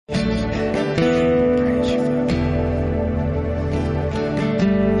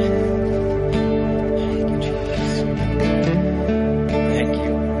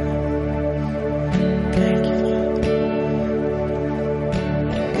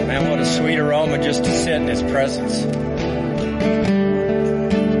Man, what a sweet aroma just to sit in His presence.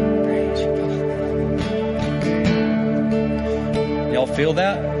 Y'all feel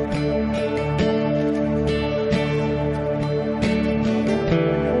that?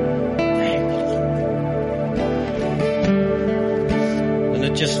 Doesn't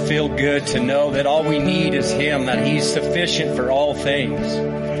it just feel good to know that all we need is Him, that He's sufficient for all things?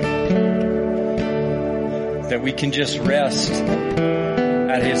 That we can just rest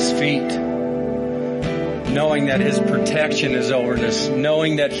at His feet, knowing that His protection is over us,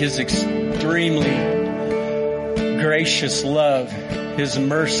 knowing that His extremely gracious love, His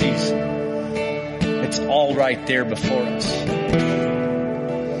mercies, it's all right there before us.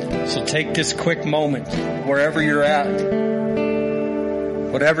 So take this quick moment, wherever you're at,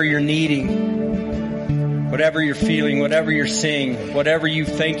 whatever you're needing, whatever you're feeling, whatever you're seeing, whatever you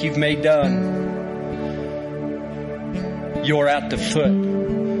think you've made done, you're at the foot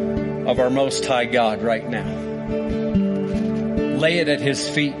of our Most High God right now. Lay it at His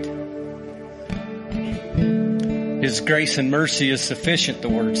feet. His grace and mercy is sufficient, the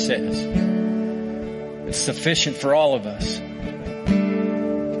Word says. It's sufficient for all of us.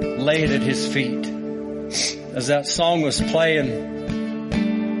 Lay it at His feet. As that song was playing,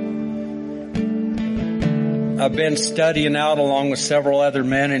 I've been studying out along with several other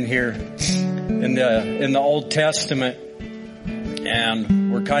men in here in the Old Testament.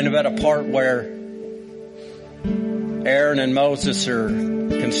 And we're kind of at a part where Aaron and Moses are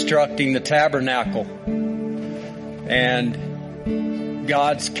constructing the tabernacle. And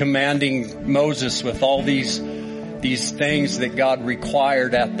God's commanding Moses with all these things that God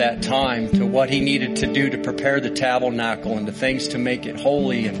required at that time, to what he needed to do to prepare the tabernacle and the things to make it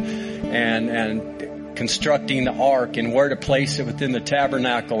holy, and constructing the ark and where to place it within the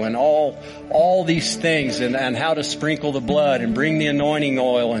tabernacle, and all these things, and how to sprinkle the blood and bring the anointing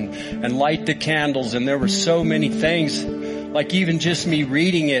oil and light the candles. And there were so many things, like even just me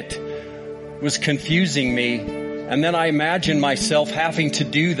reading it was confusing me. And then I imagined myself having to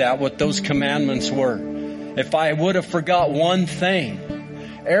do that, what those commandments were. If I would have forgot one thing,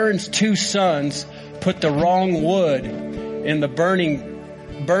 Aaron's 2 sons put the wrong wood in the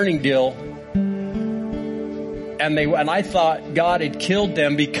burning dill. And I thought God had killed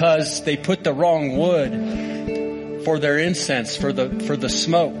them because they put the wrong wood for their incense, for the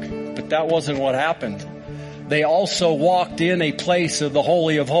smoke. But that wasn't what happened. They also walked in a place of the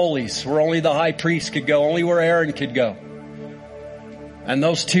Holy of Holies, where only the high priest could go, only where Aaron could go. And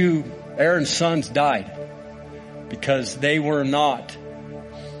those 2, Aaron's sons, died because they were not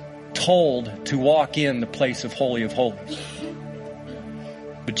told to walk in the place of Holy of Holies.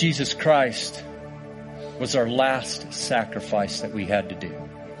 But Jesus Christ was our last sacrifice that we had to do.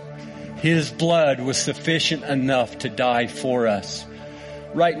 His blood was sufficient enough to die for us.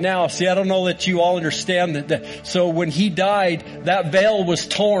 Right now, see, I don't know that you all understand that. So when He died, that veil was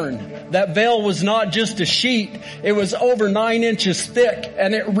torn. That veil was not just a sheet. It was over 9 inches thick,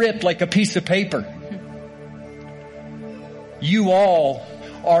 and it ripped like a piece of paper. You all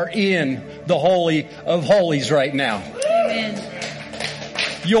are in the Holy of Holies right now. Amen.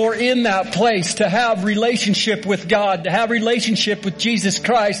 You're in that place to have relationship with God, to have relationship with Jesus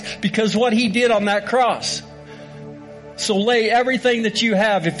Christ, because what He did on that cross. So lay everything that you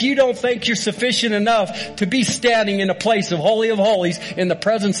have. If you don't think you're sufficient enough to be standing in a place of Holy of Holies in the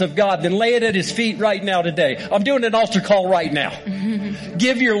presence of God, then lay it at His feet right now today. I'm doing an altar call right now.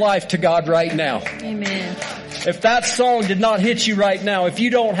 Give your life to God right now. Amen. If that song did not hit you right now, if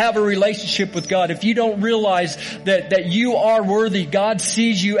you don't have a relationship with God, if you don't realize that you are worthy, God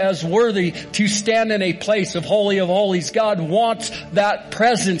sees you as worthy to stand in a place of Holy of Holies. God wants that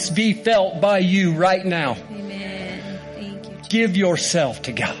presence be felt by you right now. Amen. Thank you, Jesus. Give yourself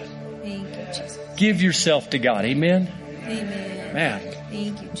to God. Thank you, Jesus. Give yourself to God. Amen? Amen. Man.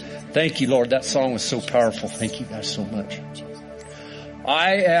 Thank you, Jesus. Thank you, Lord. That song was so powerful. Thank you guys so much.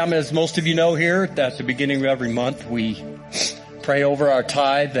 I am, as most of you know here, at the beginning of every month, we pray over our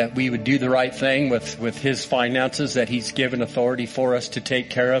tithe, that we would do the right thing with His finances that He's given authority for us to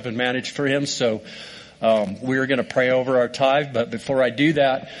take care of and manage for Him. So we're going to pray over our tithe. But before I do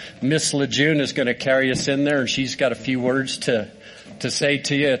that, Miss Lejeune is going to carry us in there, and she's got a few words to say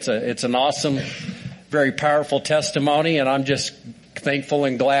to you. It's an awesome, very powerful testimony, and I'm just thankful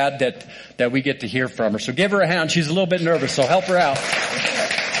and glad that we get to hear from her. So give her a hand. She's a little bit nervous, so help her out.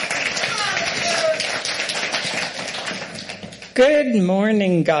 Good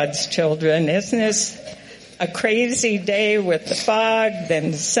morning, God's children. Isn't this a crazy day with the fog?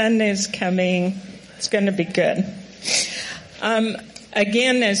 Then the sun is coming. It's going to be good.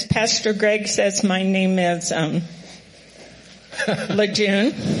 Again, as Pastor Greg says, my name is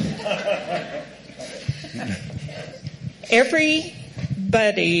Lejeune.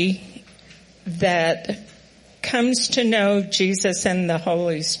 Everybody that comes to know Jesus and the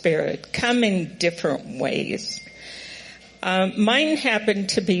Holy Spirit come in different ways. Mine happened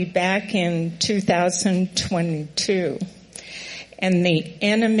to be back in 2022, and the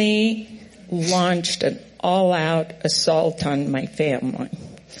enemy launched an all-out assault on my family,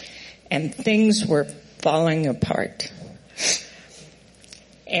 and things were falling apart.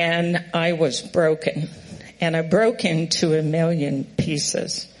 And I was broken, and I broke into a million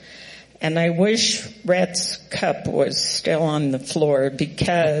pieces. And I wish Rhett's cup was still on the floor,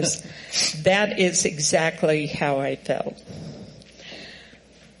 because that is exactly how I felt.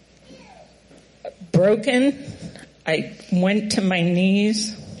 Broken, I went to my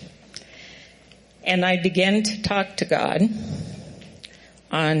knees and I began to talk to God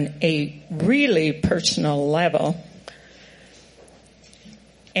on a really personal level.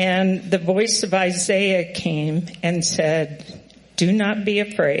 And the voice of Isaiah came and said, "Do not be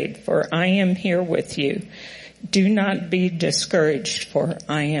afraid, for I am here with you. Do not be discouraged, for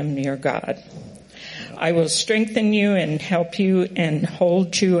I am your God. I will strengthen you and help you and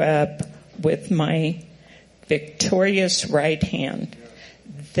hold you up with my victorious right hand."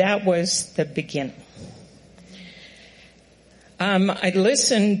 That was the beginning. I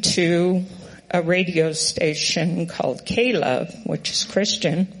listened to a radio station called K-Love, which is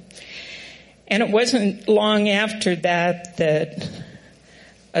Christian. And it wasn't long after that that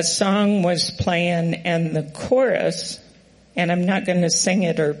a song was playing, and the chorus, and I'm not going to sing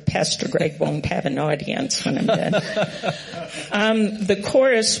it or Pastor Greg won't have an audience when I'm done. The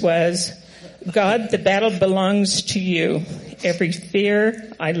chorus was, "God, the battle belongs to you. Every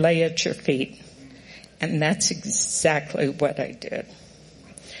fear I lay at your feet." And that's exactly what I did.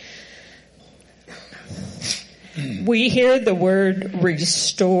 We hear the word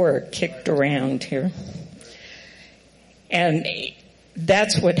restore kicked around here. And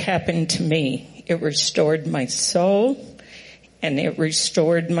that's what happened to me. It restored my soul, and it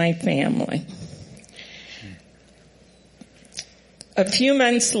restored my family. A few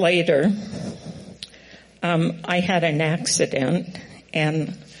months later, I had an accident,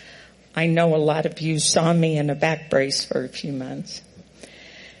 and I know a lot of you saw me in a back brace for a few months.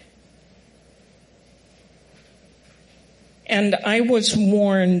 And I was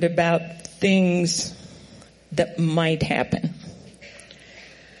warned about things that might happen,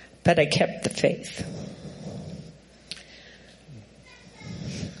 but I kept the faith.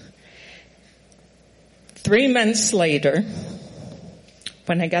 Three months later,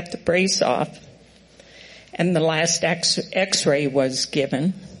 when I got the brace off and the last x-ray was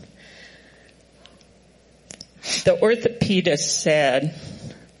given, the orthopedist said,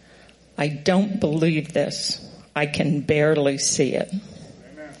 "I don't believe this. I can barely see it."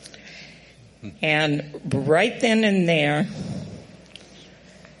 And right then and there,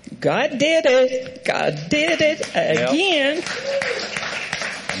 God did it. God did it again.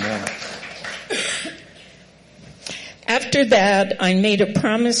 Yep. After that, I made a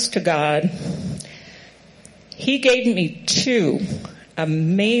promise to God. He gave me 2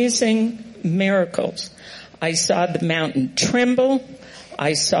 amazing miracles. I saw the mountain tremble.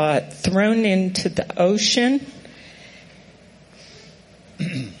 I saw it thrown into the ocean.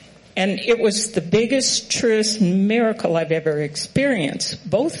 And it was the biggest, truest miracle I've ever experienced,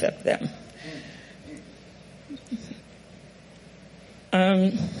 both of them.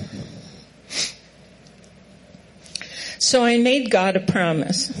 So I made God a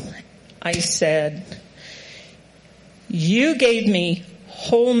promise. I said, "You gave me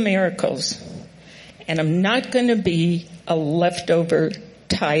whole miracles, and I'm not going to be a leftover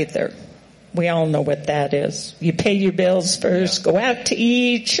tither." We all know what that is. You pay your bills first, go out to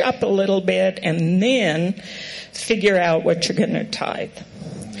eat, shop a little bit, and then figure out what you're going to tithe.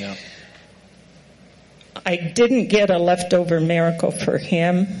 Yeah. I didn't get a leftover miracle for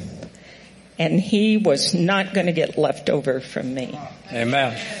him, and he was not going to get leftover from me.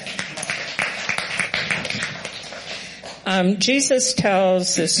 Amen. Jesus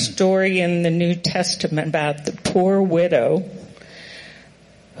tells a story in the New Testament about the poor widow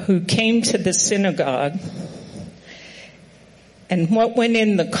who came to the synagogue, and what went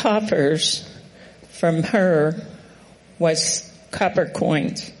in the coffers from her was copper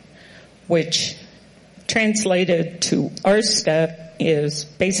coins, which translated to our stuff is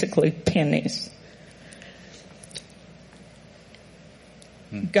basically pennies.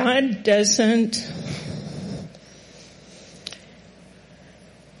 God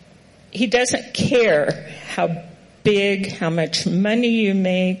He doesn't care how big, how much money you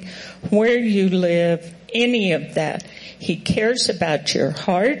make, where you live. any of that. He cares about your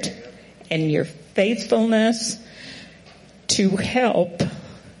heart and your faithfulness to help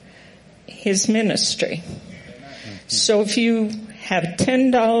his ministry. So if you have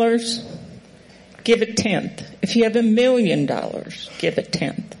 $10, give a tenth. If you have $1 million, give a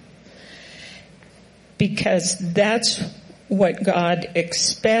tenth. Because that's what God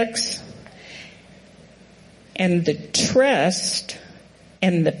expects. And the trust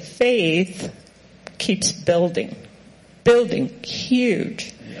and the faith keeps building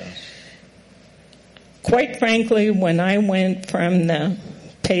huge. Yes. Quite frankly, when I went from the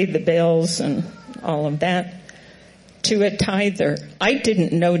pay the bills and all of that to a tither, I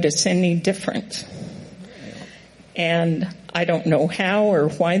didn't notice any difference. And I don't know how or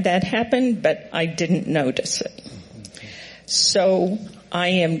why that happened, but I didn't notice it. So I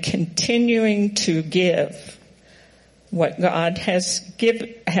am continuing to give what God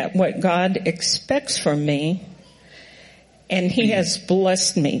what God expects from me, and he has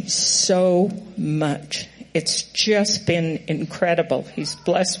blessed me so much. It's just been incredible. He's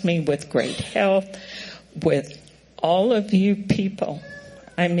blessed me with great health, with all of you people.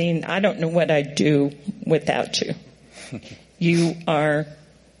 I mean, I don't know what I'd do without you. You are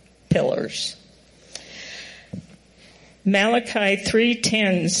pillars. Malachi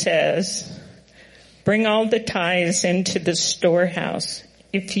 3:10 says, bring all the tithes into the storehouse.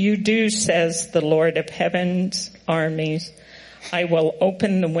 If you do, says the Lord of heaven's armies, I will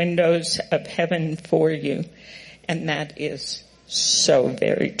open the windows of heaven for you. And that is so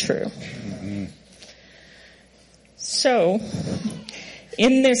very true. Mm-hmm. So,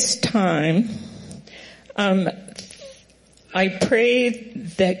 in this time, I pray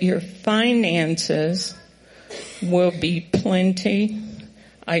that your finances will be plenty.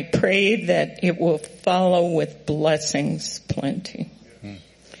 I pray that it will follow with blessings plenty. Yeah.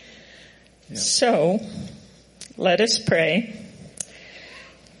 So, let us pray.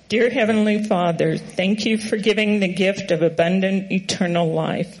 Dear Heavenly Father, thank you for giving the gift of abundant eternal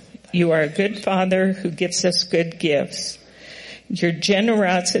life. You are a good Father who gives us good gifts. Your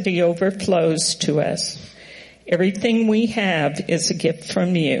generosity overflows to us. Everything we have is a gift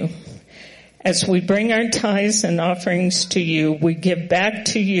from you. As we bring our tithes and offerings to you, we give back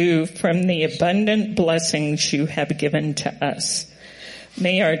to you from the abundant blessings you have given to us.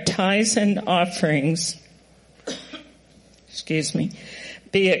 May our tithes and offerings,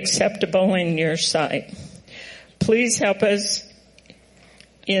 be acceptable in your sight. Please help us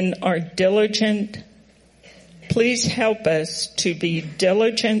Please help us to be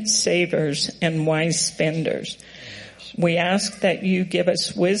diligent savers and wise spenders. We ask that you give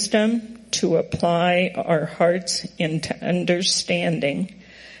us wisdom to apply our hearts into understanding,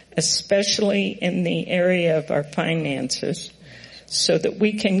 especially in the area of our finances, so that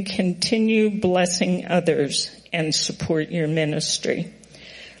we can continue blessing others and support your ministry.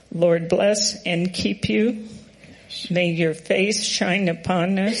 Lord, bless and keep you. May your face shine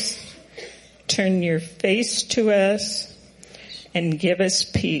upon us. Turn your face to us and give us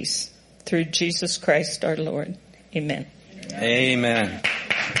peace through Jesus Christ our Lord. Amen. Amen.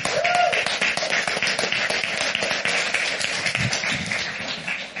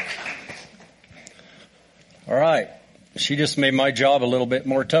 All right. She just made my job a little bit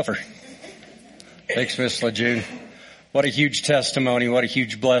more tougher. Thanks, Miss Lejeune. What a huge testimony. What a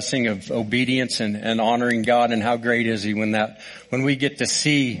huge blessing of obedience and honoring God, and how great is he when we get to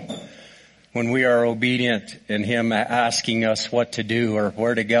see when we are obedient and him asking us what to do or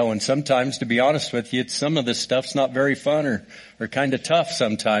where to go. And sometimes, to be honest with you, some of this stuff's not very fun or kind of tough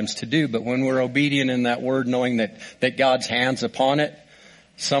sometimes to do. But when we're obedient in that word, knowing that God's hand's upon it,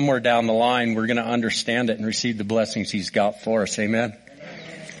 somewhere down the line, we're going to understand it and receive the blessings he's got for us. Amen.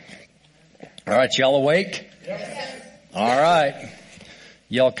 All right, y'all awake? Yes. All right.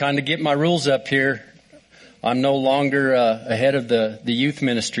 Y'all kind of get my rules up here. I'm no longer ahead of the youth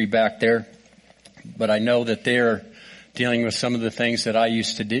ministry back there, but I know that they're dealing with some of the things that I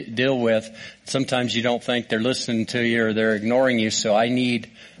used to deal with. Sometimes you don't think they're listening to you or they're ignoring you, so I need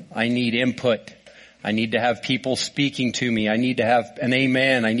input. I need to have people speaking to me. I need to have an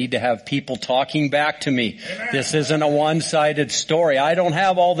amen. I need to have people talking back to me. Amen. This isn't a one-sided story. I don't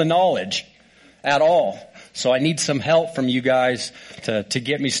have all the knowledge at all. So I need some help from you guys to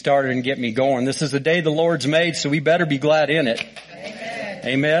get me started and get me going. This is the day the Lord's made, so we better be glad in it. Amen.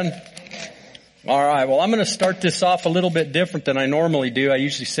 Amen. All right. Well, I'm going to start this off a little bit different than I normally do. I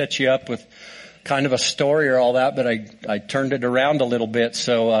usually set you up with kind of a story or all that, but I turned it around a little bit.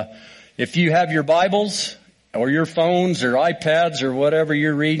 So, if you have your Bibles or your phones or iPads or whatever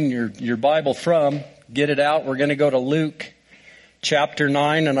you're reading your Bible from, get it out. We're going to go to Luke chapter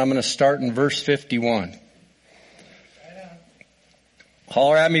 9, and I'm going to start in verse 51.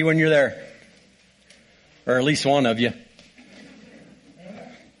 Holler at me when you're there. Or at least one of you.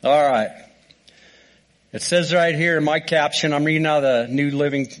 All right. It says right here in my caption, I'm reading out of the New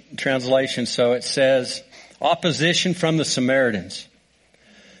Living Translation, so it says, opposition from the Samaritans.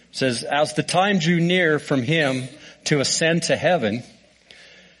 It says, as the time drew near from him to ascend to heaven,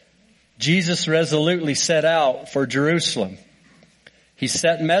 Jesus resolutely set out for Jerusalem. He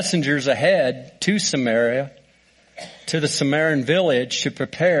sent messengers ahead to Samaria, to the Samaritan village, to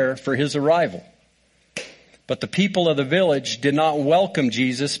prepare for his arrival. But the people of the village did not welcome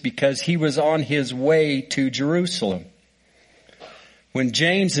Jesus because he was on his way to Jerusalem. When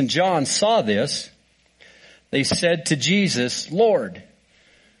James and John saw this, they said to Jesus, Lord,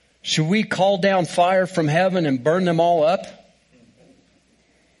 should we call down fire from heaven and burn them all up?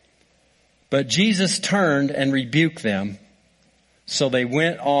 But Jesus turned and rebuked them, so they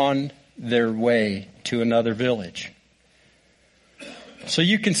went on their way to another village. So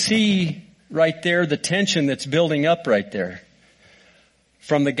you can see right there the tension that's building up right there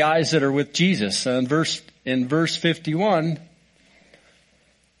from the guys that are with Jesus. In verse 51,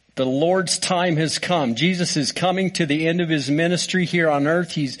 the Lord's time has come. Jesus is coming to the end of his ministry here on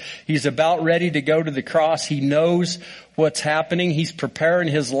earth. He's about ready to go to the cross. He knows what's happening. He's preparing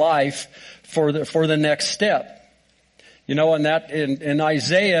his life for the next step. You know, in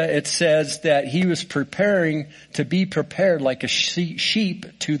Isaiah, it says that he was preparing to be prepared like a sheep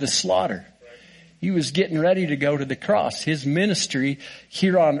to the slaughter. He was getting ready to go to the cross. His ministry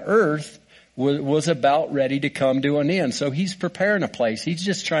here on earth was about ready to come to an end. So he's preparing a place. He's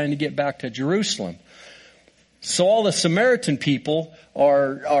just trying to get back to Jerusalem. So all the Samaritan people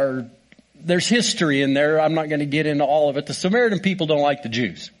are there's history in there. I'm not going to get into all of it. The Samaritan people don't like the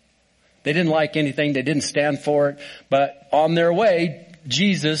Jews. They didn't like anything. They didn't stand for it. But on their way,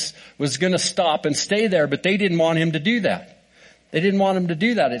 Jesus was going to stop and stay there, but they didn't want him to do that. They didn't want him to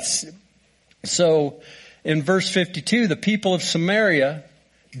do that. So in verse 52, the people of Samaria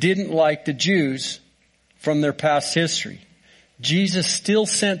didn't like the Jews from their past history. Jesus still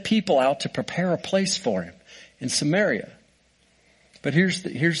sent people out to prepare a place for him in Samaria. But here's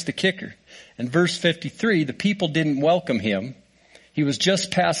the kicker. In verse 53, the people didn't welcome him. He was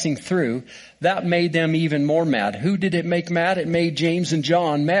just passing through. That made them even more mad. Who did it make mad? It made James and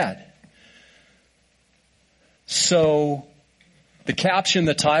John mad. So the caption,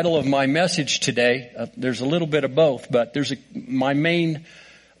 the title of my message today, there's a little bit of both, but my main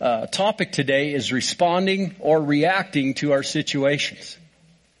topic today is responding or reacting to our situations.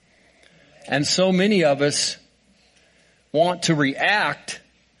 And so many of us want to react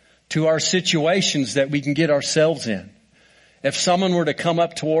to our situations that we can get ourselves in. If someone were to come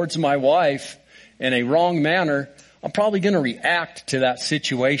up towards my wife in a wrong manner, I'm probably going to react to that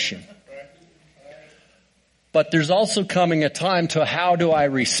situation. But there's also coming a time to how do I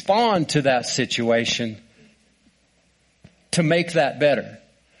respond to that situation to make that better?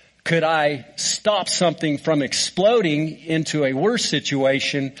 Could I stop something from exploding into a worse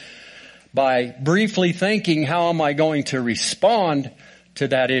situation by briefly thinking, how am I going to respond to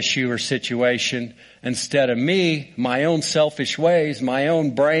that issue or situation, instead of me, my own selfish ways, my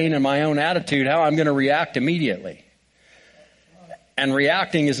own brain and my own attitude, how I'm going to react immediately? And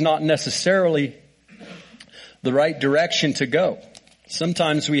reacting is not necessarily the right direction to go.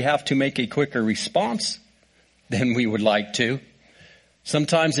 Sometimes we have to make a quicker response than we would like to.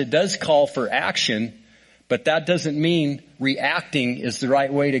 Sometimes it does call for action, but that doesn't mean reacting is the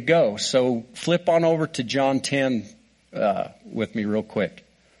right way to go. So flip on over to John 10 with me real quick.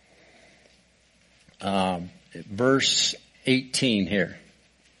 Verse 18 here.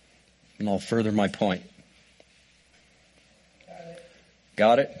 And I'll further my point.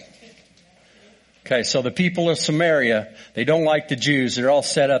 Got it? Okay, so the people of Samaria, they don't like the Jews. They're all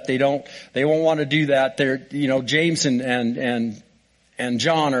set up. They won't want to do that. James and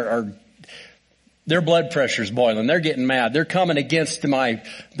John are their blood pressure's boiling. They're getting mad. They're coming against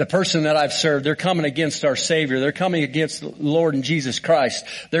the person that I've served. They're coming against our Savior. They're coming against the Lord and Jesus Christ.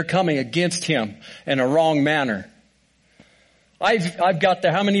 They're coming against him in a wrong manner. I've got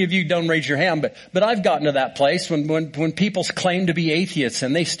there. How many of you don't raise your hand? But I've gotten to that place when people claim to be atheists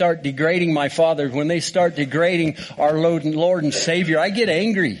and they start degrading my Father, when they start degrading our Lord and Savior, I get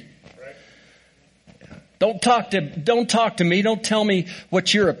angry. Don't talk to me. Don't tell me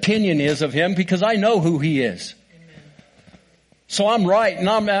what your opinion is of him, because I know who he is. So I'm right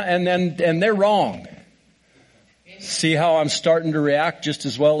and they're wrong. See how I'm starting to react just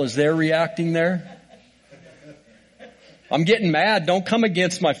as well as they're reacting there? I'm getting mad. Don't come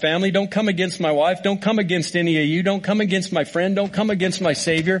against my family. Don't come against my wife. Don't come against any of you. Don't come against my friend. Don't come against my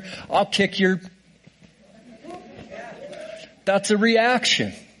Savior. I'll kick your... That's a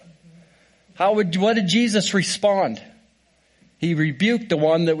reaction. What did Jesus respond? He rebuked the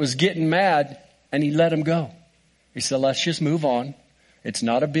one that was getting mad and he let him go. He said, let's just move on. It's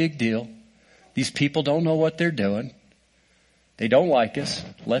not a big deal. These people don't know what they're doing. They don't like us.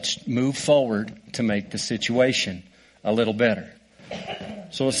 Let's move forward to make the situation a little better.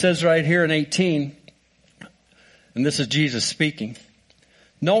 So it says right here in 18, and this is Jesus speaking,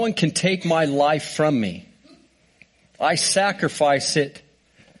 no one can take my life from me. I sacrifice it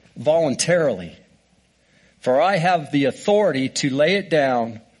voluntarily. For I have the authority to lay it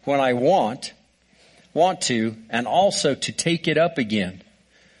down when I want to, and also to take it up again.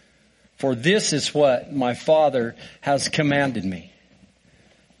 For this is what my Father has commanded me.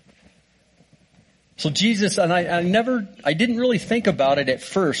 So Jesus, and I didn't really think about it at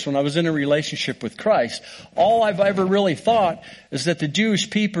first when I was in a relationship with Christ. All I've ever really thought is that the Jewish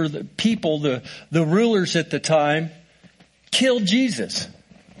people, the rulers at the time, killed Jesus.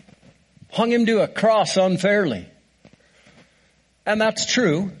 Hung him to a cross unfairly. And that's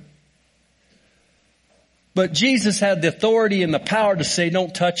true. But Jesus had the authority and the power to say,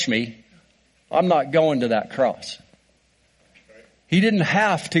 don't touch me. I'm not going to that cross. He didn't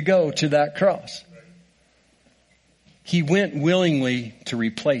have to go to that cross. He went willingly to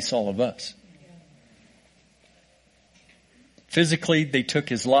replace all of us. Physically, they took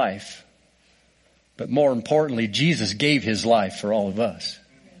his life. But more importantly, Jesus gave his life for all of us.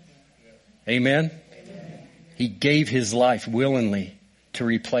 Amen? He gave his life willingly to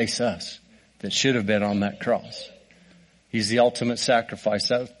replace us that should have been on that cross. He's the ultimate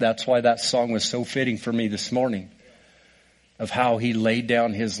sacrifice. That's why that song was so fitting for me this morning, of how he laid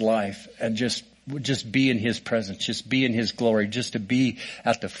down his life and just be in his presence, just be in his glory, just to be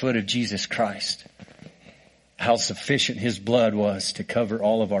at the foot of Jesus Christ. How sufficient his blood was to cover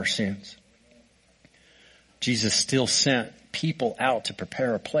all of our sins. Jesus still sent people out to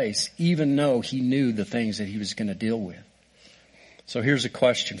prepare a place, even though he knew the things that he was going to deal with. So here's a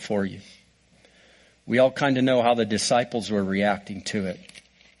question for you. We all kind of know how the disciples were reacting to it.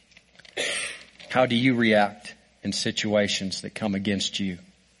 How do you react in situations that come against you?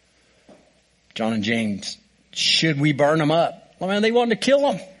 John and James, should we burn them up? Well, man, they wanted to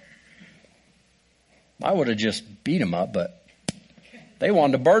kill them. I would have just beat them up, but they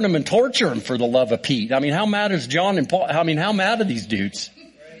wanted to burn them and torture them for the love of Pete. I mean, how mad is John and Paul? I mean, how mad are these dudes?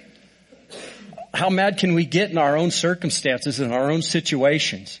 How mad can we get in our own circumstances and our own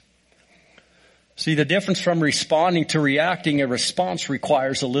situations? See, the difference from responding to reacting, a response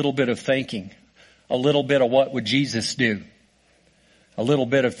requires a little bit of thinking. A little bit of what would Jesus do? A little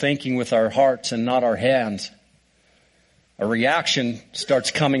bit of thinking with our hearts and not our hands. A reaction starts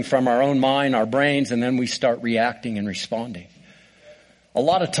coming from our own mind, our brains, and then we start reacting and responding. A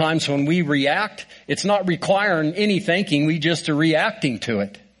lot of times when we react, it's not requiring any thinking. We just are reacting to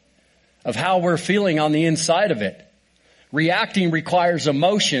it, of how we're feeling on the inside of it. Reacting requires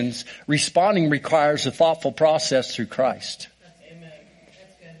emotions. Responding requires a thoughtful process through Christ. Amen.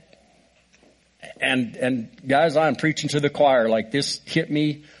 That's good. And guys, I'm preaching to the choir. Like, this hit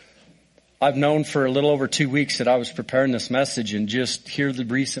me. I've known for a little over 2 weeks that I was preparing this message, and just here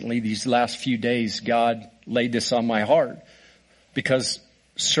recently, these last few days, God laid this on my heart. Because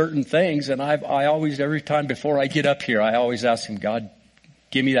certain things, and I always, every time before I get up here, I always ask him, God,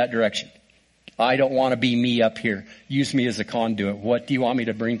 give me that direction. I don't want to be me up here. Use me as a conduit. What do you want me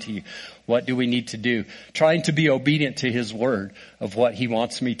to bring to you? What do we need to do? Trying to be obedient to his word of what he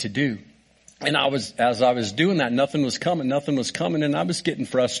wants me to do. And as I was doing that, nothing was coming, and I was getting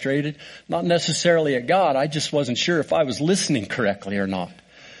frustrated. Not necessarily at God. I just wasn't sure if I was listening correctly or not.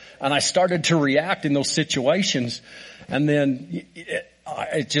 And I started to react in those situations, and then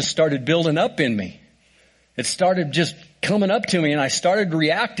it just started building up in me. It started just coming up to me, and I started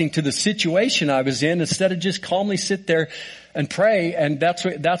reacting to the situation I was in instead of just calmly sit there and pray. And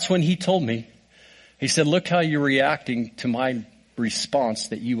that's when he told me. He said, look how you're reacting to my response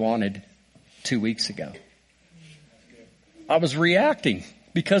that you wanted 2 weeks ago. I was reacting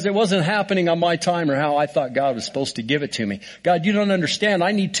because it wasn't happening on my time or how I thought God was supposed to give it to me. God, you don't understand.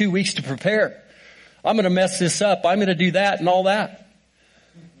 I need 2 weeks to prepare. I'm going to mess this up. I'm going to do that and all that.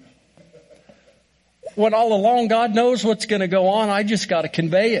 When all along God knows what's going to go on, I just got to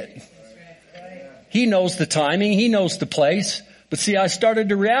convey it. He knows the timing. He knows the place. But see, I started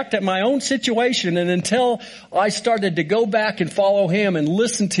to react at my own situation, and until I started to go back and follow him and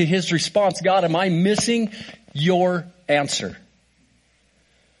listen to his response, God, am I missing your answer?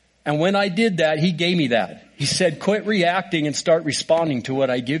 And when I did that, he gave me that. He said, quit reacting and start responding to what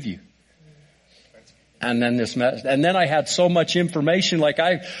I give you. And then I had so much information. Like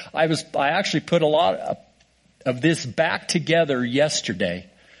I actually put a lot of this back together yesterday,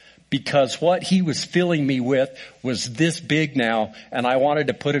 because what he was filling me with was this big now, and I wanted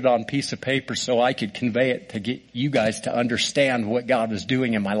to put it on a piece of paper so I could convey it to get you guys to understand what God was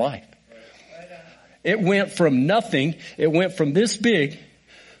doing in my life. It went from nothing, it went from this big,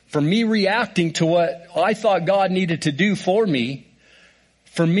 from me reacting to what I thought God needed to do for me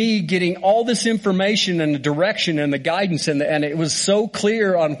getting all this information and the direction and the guidance, and it was so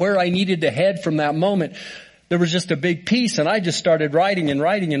clear on where I needed to head from that moment. There was just a big piece, and I just started writing and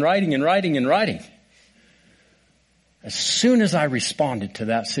writing and writing and writing and writing. As soon as I responded to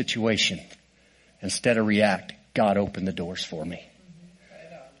that situation, instead of react, God opened the doors for me.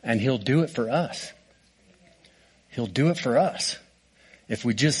 And He'll do it for us. He'll do it for us if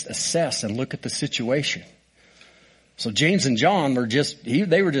we just assess and look at the situation. So James and John were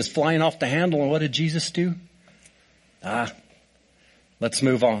they were just flying off the handle, and what did Jesus do? Let's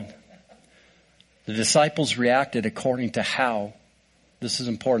move on. The disciples reacted according to how. This is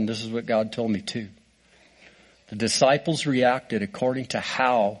important. This is what God told me too. The disciples reacted according to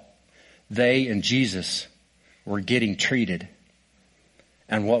how they and Jesus were getting treated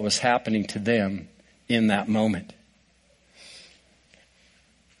and what was happening to them in that moment.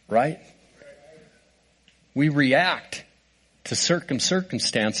 Right? We react to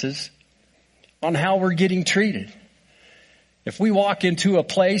circumstances on how we're getting treated. If we walk into a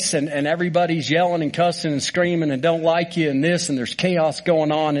place and everybody's yelling and cussing and screaming and don't like you and this and there's chaos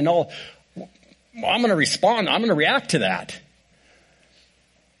going on and all, I'm going to respond. I'm going to react to that.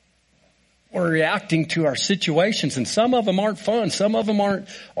 We're reacting to our situations, and some of them aren't fun. Some of them aren't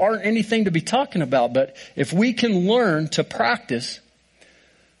anything to be talking about. But if we can learn to practice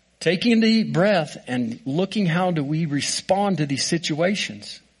taking a deep breath and looking how do we respond to these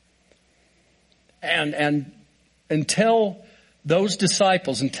situations. And until those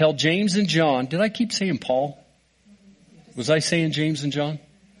disciples, until James and John, did I keep saying Paul? Was I saying James and John?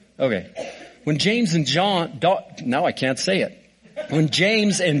 Okay. When James and John, now I can't say it. When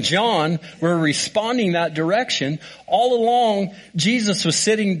James and John were responding that direction, all along Jesus was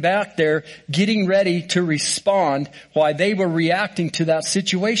sitting back there getting ready to respond while they were reacting to that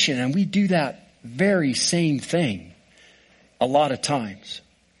situation. And we do that very same thing a lot of times.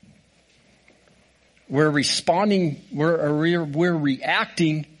 We're responding, we're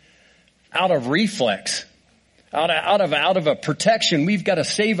reacting out of reflex, out of a protection. We've got to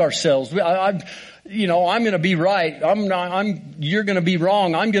save ourselves. I'm going to be right. You're going to be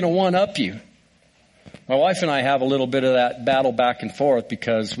wrong. I'm going to one up you. My wife and I have a little bit of that battle back and forth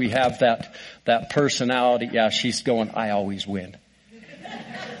because we have that personality. Yeah, she's going, I always win.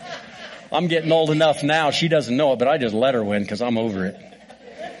 I'm getting old enough now. She doesn't know it, but I just let her win because I'm over it.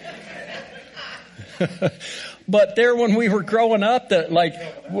 But there, when we were growing up, I'm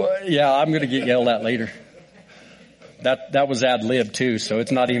going to get yelled at later. That was ad-lib too, so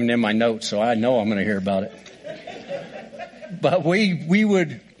it's not even in my notes, so I know I'm going to hear about it. But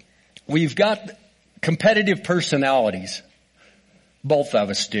we've got competitive personalities. Both of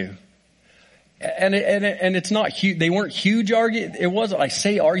us do. And it's not huge. They weren't huge argument. It wasn't, I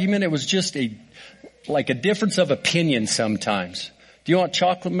say argument, it was just like a difference of opinion sometimes. Do you want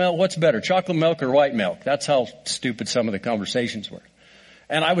chocolate milk? What's better, chocolate milk or white milk? That's how stupid some of the conversations were.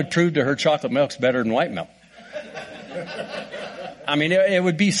 And I would prove to her chocolate milk's better than white milk. I mean, it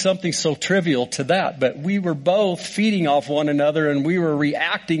would be something so trivial to that, but we were both feeding off one another and we were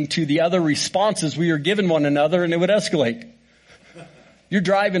reacting to the other responses we were giving one another, and it would escalate. You're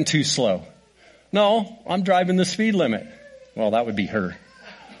driving too slow. No, I'm driving the speed limit. Well, that would be her.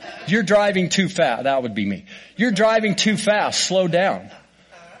 You're driving too fast. That would be me. You're driving too fast. Slow down.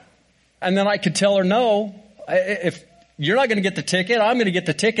 And then I could tell her, no, if you're not going to get the ticket, I'm going to get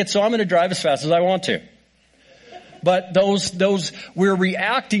the ticket, so I'm going to drive as fast as I want to. But we're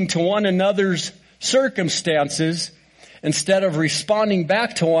reacting to one another's circumstances instead of responding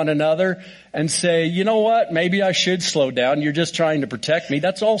back to one another and say, you know what, maybe I should slow down. You're just trying to protect me.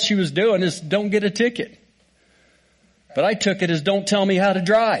 That's all she was doing, is don't get a ticket. But I took it as don't tell me how to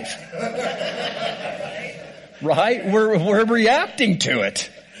drive. Right? We're reacting to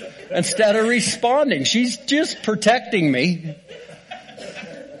it instead of responding. She's just protecting me.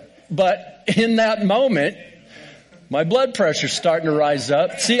 But in that moment, my blood pressure's starting to rise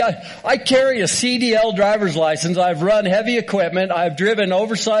up. See, I carry a CDL driver's license. I've run heavy equipment. I've driven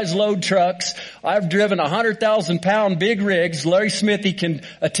oversized load trucks. I've driven 100,000 pound big rigs. Larry Smithy can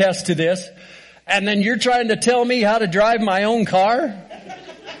attest to this. And then you're trying to tell me how to drive my own car?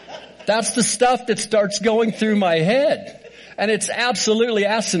 That's the stuff that starts going through my head. And it's absolutely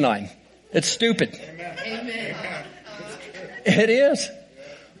asinine. It's stupid. Amen. It is.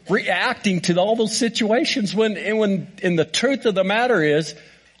 reacting to all those situations when the truth of the matter is,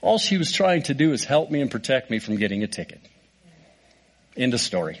 all she was trying to do is help me and protect me from getting a ticket. End of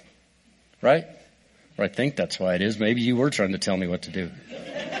story. Right? Or I think that's why it is. Maybe you were trying to tell me what to do.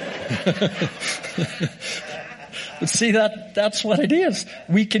 But see, that's what it is.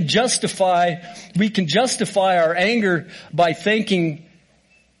 We can justify our anger by thinking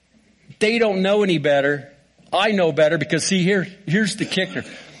they don't know any better. I know better, because see, here's the kicker.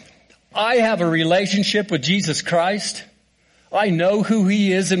 I have a relationship with Jesus Christ. I know who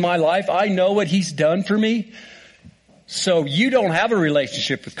He is in my life. I know what He's done for me. So you don't have a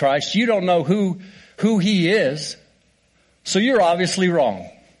relationship with Christ. You don't know who He is. So you're obviously wrong.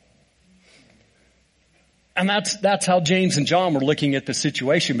 And that's how James and John were looking at the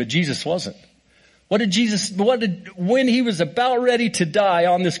situation, but Jesus wasn't. When He was about ready to die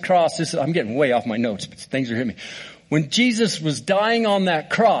on this cross, I'm getting way off my notes, but things are hitting me. When Jesus was dying on that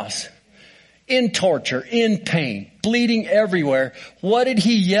cross, in torture, in pain, bleeding everywhere, what did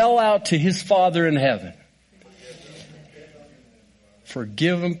He yell out to His Father in heaven?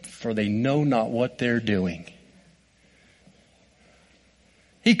 Forgive them, for they know not what they're doing.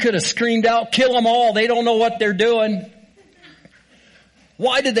 He could have screamed out, kill them all, they don't know what they're doing.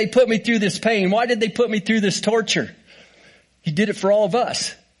 Why did they put me through this pain? Why did they put me through this torture? He did it for all of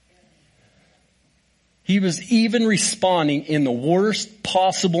us. He was even responding in the worst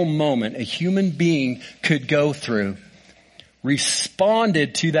possible moment a human being could go through.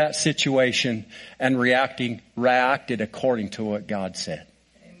 Responded to that situation and reacted according to what God said.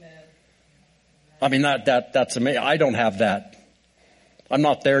 Amen. I mean, that's amazing. I don't have that. I'm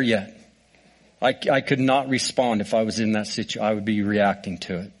not there yet. I could not respond if I was in that situation. I would be reacting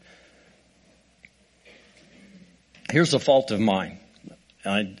to it. Here's a fault of mine.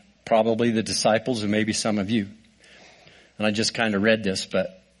 Probably the disciples and maybe some of you. And I just kind of read this,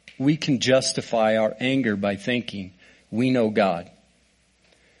 but we can justify our anger by thinking we know God.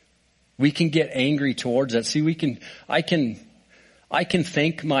 We can get angry towards that. See, I can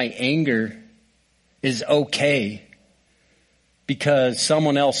think my anger is okay because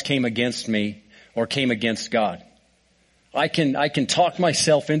someone else came against me or came against God. I can talk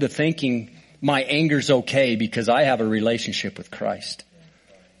myself into thinking my anger's okay because I have a relationship with Christ.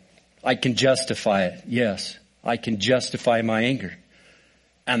 I can justify it. Yes, I can justify my anger.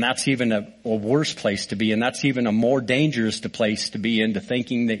 And that's even a worse place to be. And that's even a more dangerous place to be into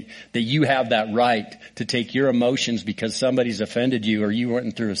thinking that you have that right to take your emotions because somebody's offended you or you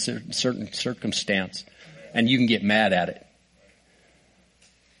went through a certain circumstance and you can get mad at it.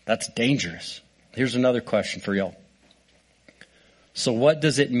 That's dangerous. Here's another question for y'all. So what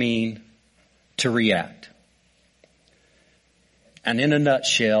does it mean to react? And in a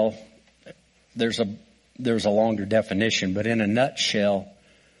nutshell, there's a longer definition, but in a nutshell,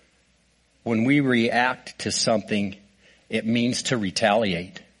 when we react to something, it means to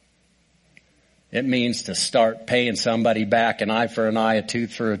retaliate. It means to start paying somebody back, an eye for an eye, a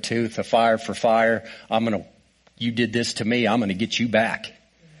tooth for a tooth, a fire for fire. You did this to me, I'm going to get you back.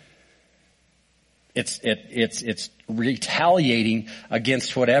 It's retaliating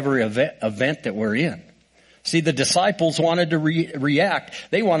against whatever event that we're in. See, the disciples wanted to react.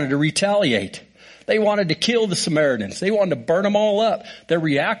 They wanted to retaliate. They wanted to kill the Samaritans. They wanted to burn them all up. They're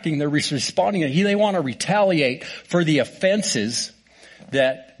reacting. They're responding. They want to retaliate for the offenses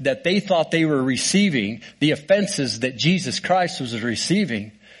that they thought they were receiving, the offenses that Jesus Christ was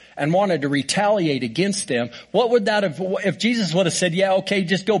receiving, and wanted to retaliate against them. What would that have, if Jesus would have said, yeah, okay,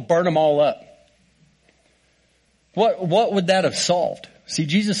 just go burn them all up? What would that have solved? See,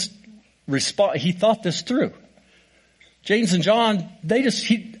 Jesus he thought this through. James and John,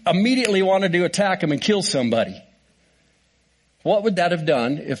 he immediately wanted to attack him and kill somebody. What would that have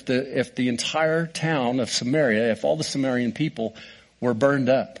done if the entire town of Samaria, if all the Samaritan people were burned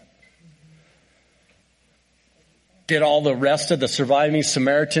up? Did all the rest of the surviving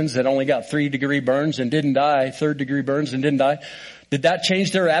Samaritans that only got 3-degree burns and didn't die, 3rd-degree burns and didn't die, did that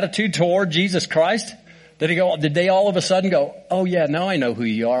change their attitude toward Jesus Christ? Did they all of a sudden go, oh yeah, now I know who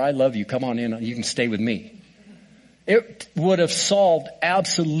you are. I love you. Come on in. You can stay with me. It would have solved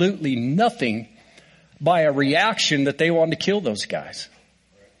absolutely nothing by a reaction that they wanted to kill those guys.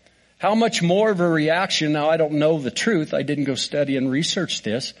 How much more of a reaction? Now I don't know the truth. I didn't go study and research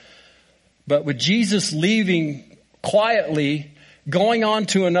this. But with Jesus leaving quietly, going on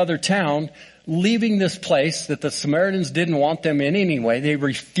to another town, leaving this place that the Samaritans didn't want them in anyway. They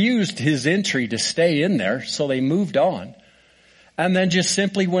refused his entry to stay in there, so they moved on. And then just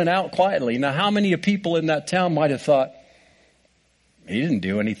simply went out quietly. Now, how many people in that town might have thought, he didn't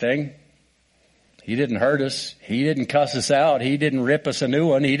do anything? He didn't hurt us. He didn't cuss us out. He didn't rip us a new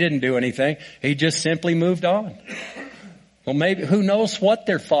one. He didn't do anything. He just simply moved on. Well, maybe, who knows what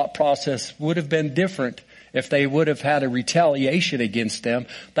their thought process would have been different if they would have had a retaliation against them.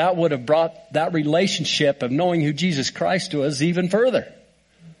 That would have brought that relationship of knowing who Jesus Christ was even further.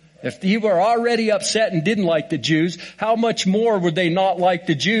 If you were already upset and didn't like the Jews, how much more would they not like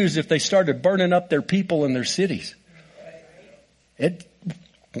the Jews if they started burning up their people in their cities? It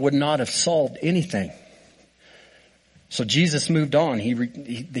would not have solved anything. So Jesus moved on. He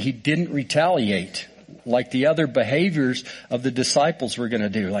didn't retaliate like the other behaviors of the disciples were going to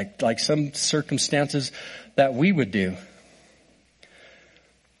do, like some circumstances that we would do.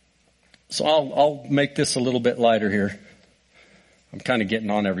 So I'll make this a little bit lighter here. I'm kind of getting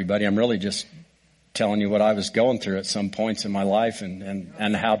on everybody. I'm really just telling you what I was going through at some points in my life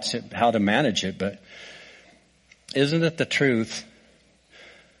and how to manage it. But isn't it the truth,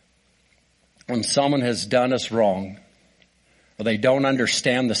 when someone has done us wrong, or they don't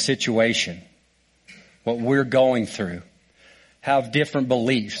understand the situation, what we're going through, have different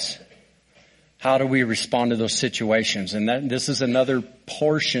beliefs, how do we respond to those situations? And this is another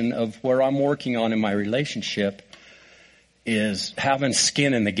portion of where I'm working on in my relationship, is having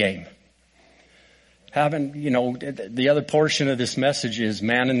skin in the game. Having, the other portion of this message is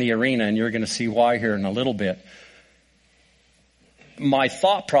man in the arena, and you're going to see why here in a little bit. My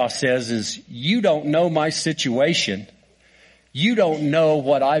thought process is, you don't know my situation. You don't know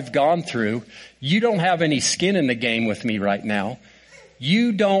what I've gone through. You don't have any skin in the game with me right now.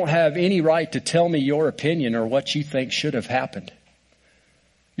 You don't have any right to tell me your opinion or what you think should have happened.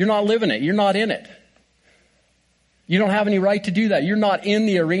 You're not living it. You're not in it. You don't have any right to do that. You're not in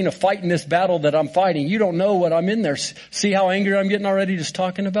the arena fighting this battle that I'm fighting. You don't know what I'm in there. See how angry I'm getting already just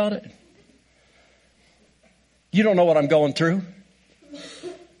talking about it? You don't know what I'm going through.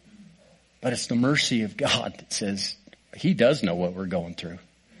 But it's the mercy of God that says He does know what we're going through.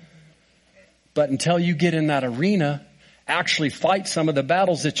 But until you get in that arena, actually fight some of the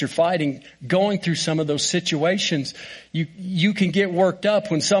battles that you're fighting, going through some of those situations, you can get worked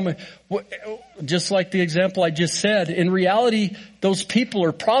up when someone, just like the example I just said, in reality, those people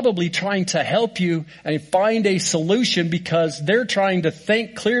are probably trying to help you and find a solution because they're trying to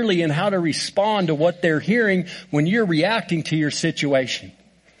think clearly in how to respond to what they're hearing when you're reacting to your situation.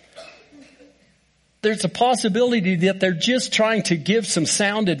 There's a possibility that they're just trying to give some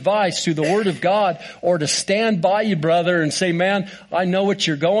sound advice through the Word of God, or to stand by you, brother, and say, man, I know what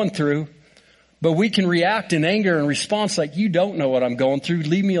you're going through. But we can react in anger and response like, you don't know what I'm going through.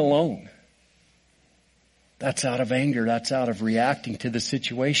 Leave me alone. That's out of anger. That's out of reacting to the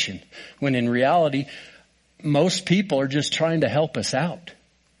situation. When in reality, most people are just trying to help us out.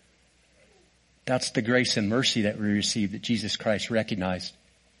 That's the grace and mercy that we receive, that Jesus Christ recognized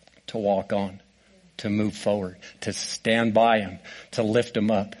to walk on, to move forward, to stand by Him, to lift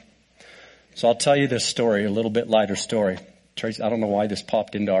Him up. So I'll tell you this story, a little bit lighter story. Tracy, I don't know why this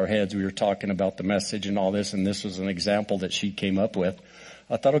popped into our heads. We were talking about the message and all this, and this was an example that she came up with.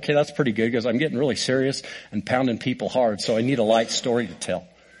 I thought, okay, that's pretty good, because I'm getting really serious and pounding people hard, so I need a light story to tell.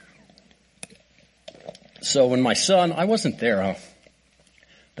 So when my son, I wasn't there, huh?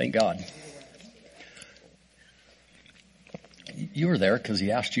 Thank God. You were there because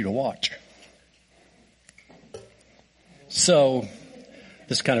he asked you to watch. So,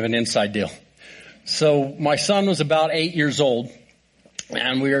 this is kind of an inside deal. So, my son was about 8 years old,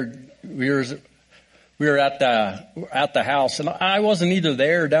 and we were at the house, and I wasn't either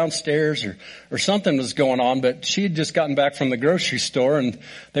there or downstairs or something was going on, but she had just gotten back from the grocery store, and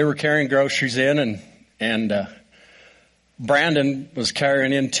they were carrying groceries in, and Brandon was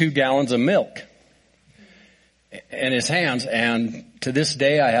carrying in 2 gallons of milk in his hands, and to this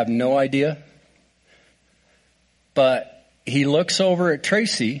day I have no idea, but he looks over at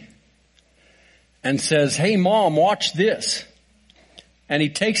Tracy and says, hey, Mom, watch this. And he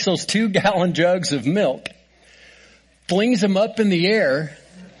takes those 2-gallon jugs of milk, flings them up in the air,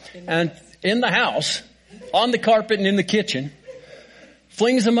 and in the house, on the carpet and in the kitchen,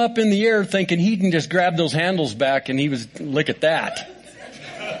 flings them up in the air thinking he can just grab those handles back, and look at that.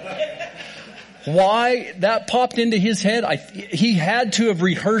 Why that popped into his head, he had to have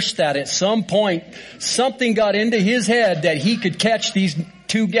rehearsed that at some point. Something got into his head that he could catch these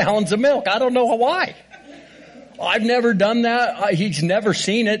 2 gallons of milk. I don't know why. I've never done that. He's never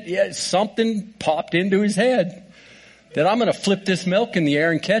seen it. Yet something popped into his head that I'm going to flip this milk in the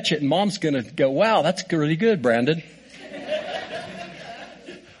air and catch it. And Mom's going to go, wow, that's really good, Brandon.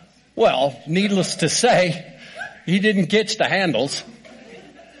 Well, needless to say, he didn't catch the handles.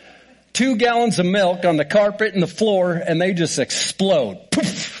 2 gallons of milk on the carpet and the floor, and they just explode.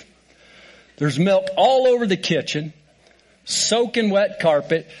 Poof! There's milk all over the kitchen, soaking wet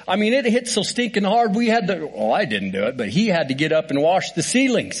carpet. I mean, it hit so stinking hard we had to, well, I didn't do it, but he had to get up and wash the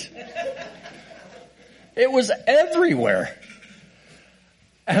ceilings. It was everywhere.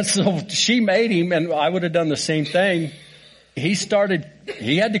 And so she made him, and I would have done the same thing. He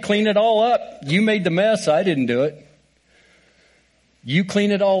had to clean it all up. You made the mess. I didn't do it. You clean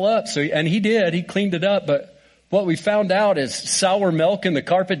it all up. And he did. He cleaned it up. But what we found out is sour milk in the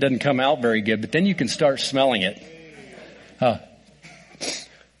carpet doesn't come out very good, but then you can start smelling it.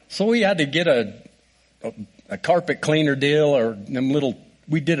 So we had to get a carpet cleaner deal or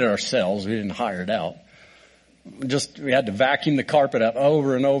we did it ourselves. We didn't hire it out. We had to vacuum the carpet out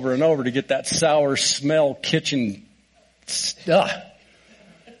over and over and over to get that sour smell kitchen stuff.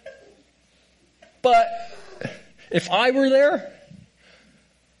 But if I were there,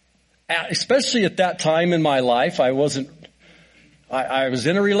 especially at that time in my life, I was in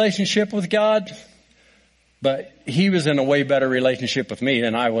a relationship with God, but he was in a way better relationship with me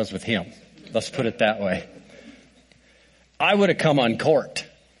than I was with him. Let's put it that way. I would have come uncorked.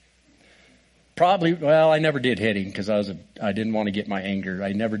 Probably, well, I never did hit him because I didn't want to get my anger.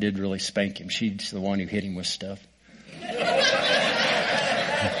 I never did really spank him. She's the one who hit him with stuff.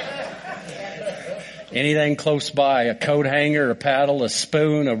 Anything close by, a coat hanger, a paddle, a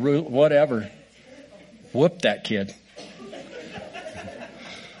spoon, a root, whatever. Whoop that kid.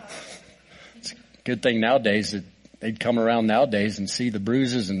 It's a good thing nowadays that they'd come around nowadays and see the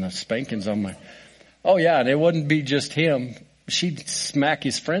bruises and the spankings on my... Oh yeah, and it wouldn't be just him. She'd smack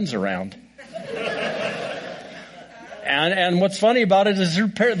his friends around. And what's funny about it is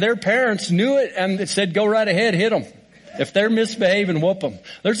their parents knew it and said, go right ahead, hit them. If they're misbehaving, whoop them.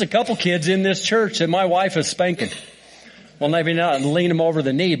 There's a couple kids in this church that my wife is spanking. Well, maybe not and lean them over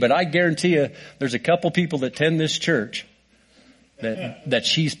the knee, but I guarantee you there's a couple people that attend this church that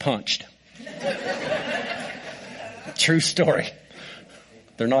she's punched. True story.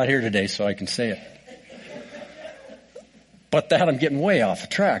 They're not here today, so I can say it. But that I'm getting way off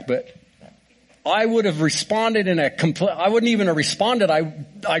track, but I would have responded I wouldn't even have responded.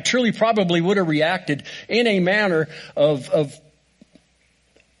 I truly probably would have reacted in a manner of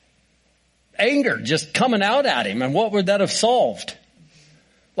anger just coming out at him. And what would that have solved?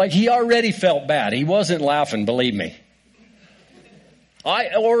 Like he already felt bad. He wasn't laughing, believe me.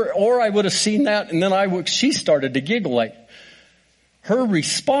 Or I would have seen that and then she started to giggle. Like her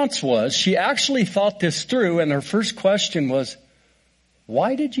response was, she actually thought this through and her first question was,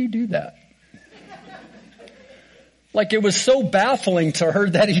 why did you do that? Like it was so baffling to her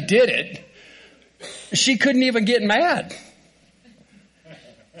that he did it. She couldn't even get mad.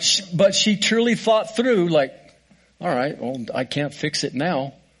 But she truly thought through like, all right, well, I can't fix it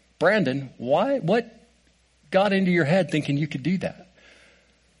now. Brandon, what got into your head thinking you could do that?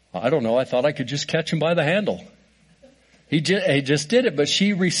 I don't know. I thought I could just catch him by the handle. He just did it, but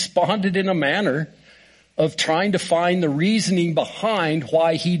she responded in a manner of trying to find the reasoning behind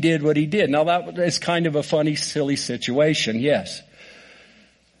why he did what he did. Now that is kind of a funny, silly situation, yes.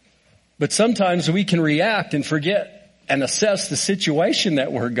 But sometimes we can react and forget and assess the situation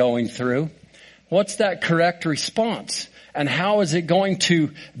that we're going through. What's that correct response? And how is it going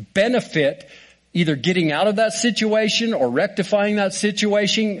to benefit either getting out of that situation or rectifying that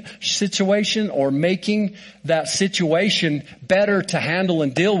situation or making that situation better to handle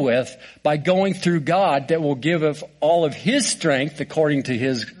and deal with by going through God that will give of all of his strength according to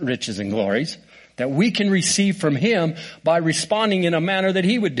his riches and glories that we can receive from him by responding in a manner that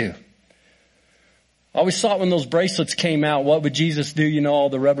he would do. I always thought when those bracelets came out, what would Jesus do? You know, all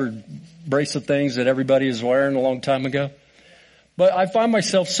the rubber bracelet things that everybody is wearing a long time ago. But I find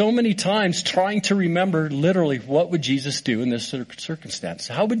myself so many times trying to remember literally what would Jesus do in this circumstance?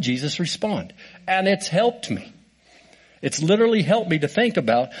 How would Jesus respond? And it's helped me. It's literally helped me to think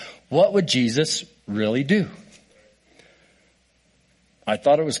about what would Jesus really do? I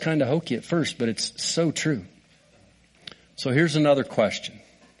thought it was kind of hokey at first, but it's so true. So here's another question.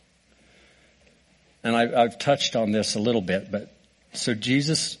 And I've touched on this a little bit, but so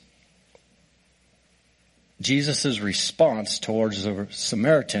Jesus' response towards the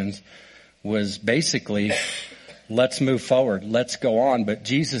Samaritans was basically, let's move forward, let's go on. But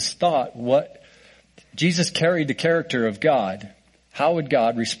Jesus carried the character of God. How would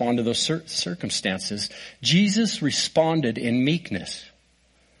God respond to those circumstances? Jesus responded in meekness.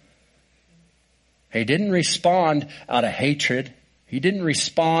 He didn't respond out of hatred. He didn't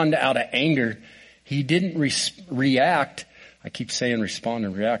respond out of anger. He didn't react. I keep saying respond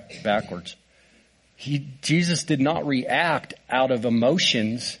and react backwards. Jesus did not react out of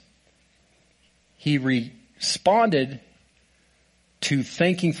emotions. He responded to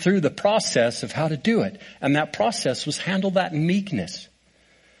thinking through the process of how to do it. And that process was handle that in meekness.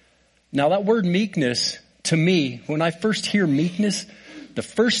 Now that word meekness, to me, when I first hear meekness, the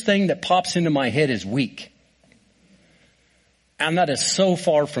first thing that pops into my head is weak. And that is so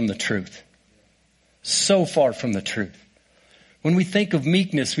far from the truth. So far from the truth. When we think of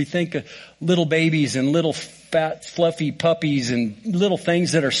meekness, we think of little babies and little fat, fluffy puppies and little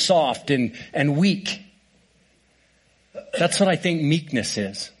things that are soft and weak. That's what I think meekness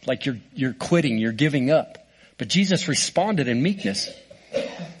is. Like you're quitting, you're giving up. But Jesus responded in meekness.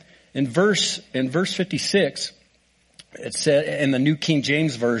 In verse 56, it said, in the New King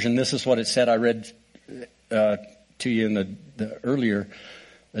James Version, this is what it said. I read to you in the earlier,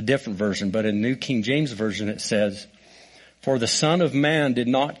 a different version. But in New King James Version, it says, "For the Son of Man did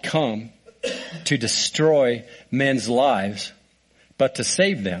not come to destroy men's lives, but to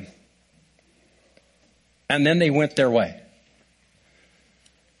save them." And then they went their way.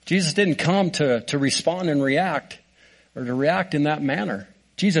 Jesus didn't come to respond and react, or to react in that manner.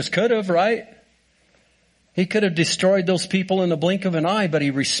 Jesus could have, right? He could have destroyed those people in the blink of an eye, but he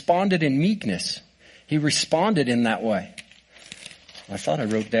responded in meekness. He responded in that way. I thought I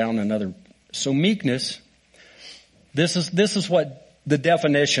wrote down another. So meekness, this is what the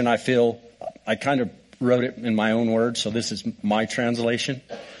definition I feel. I kind of wrote it in my own words, so this is my translation.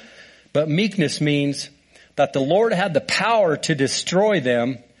 But meekness means that the Lord had the power to destroy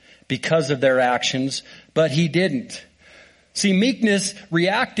them because of their actions, but he didn't. See, meekness,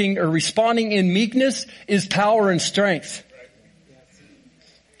 reacting or responding in meekness is power and strength.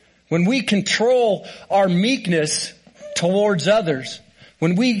 When we control our meekness towards others,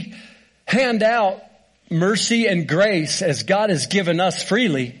 when we hand out mercy and grace as God has given us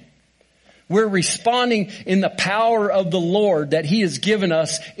freely, we're responding in the power of the Lord that he has given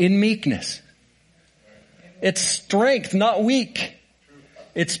us in meekness. It's strength, not weak.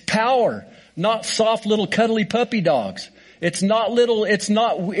 It's power, not soft little cuddly puppy dogs. It's not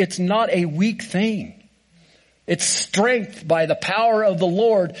a weak thing. It's strength by the power of the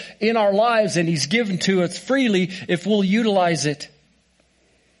Lord in our lives, and he's given to us freely if we'll utilize it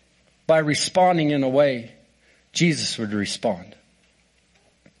by responding in a way Jesus would respond.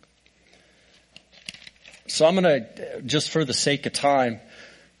 So I'm going to, just for the sake of time,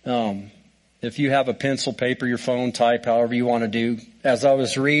 if you have a pencil, paper, your phone, type, however you want to do. As I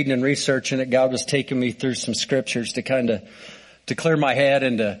was reading and researching it, God was taking me through some scriptures to clear my head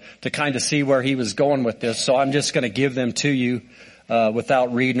and to kind of see where he was going with this. So I'm just going to give them to you,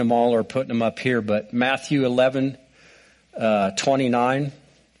 without reading them all or putting them up here. But Matthew 11:29,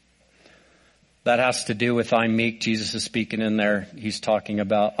 that has to do with I'm meek. Jesus is speaking in there. He's talking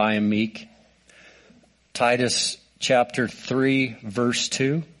about I am meek. Titus chapter 3 verse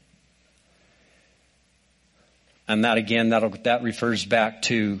 2. And that again, that refers back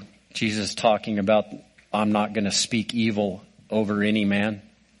to Jesus talking about, I'm not going to speak evil over any man.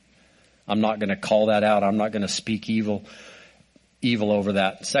 I'm not going to call that out. I'm not going to speak evil over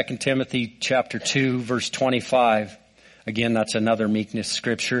that. 2 Timothy chapter 2 verse 25. Again, that's another meekness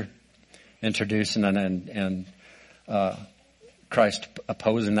scripture introducing and Christ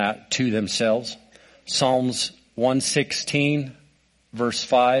opposing that to themselves. Psalms 116 verse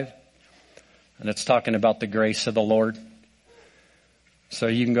 5. And it's talking about the grace of the Lord. So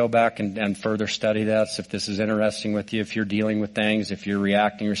you can go back and further study that if this is interesting with you, if you're dealing with things, if you're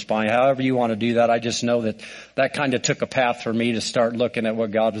reacting, responding, however you want to do that. I just know that kind of took a path for me to start looking at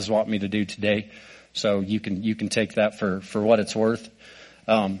what God was wanting me to do today. So you can take that for what it's worth.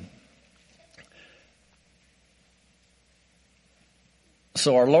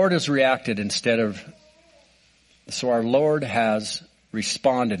 So our Lord has responded instead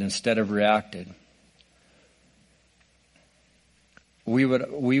of reacted. We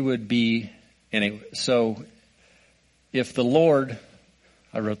would be so if the Lord,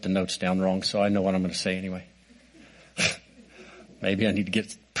 I wrote the notes down wrong, so I know what I'm going to say anyway. Maybe I need to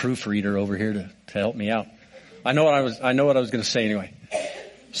get a proofreader over here to help me out. I know what I was going to say anyway.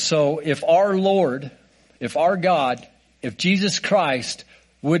 So if our Lord, if our God, if Jesus Christ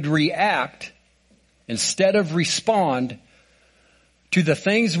would react instead of respond to the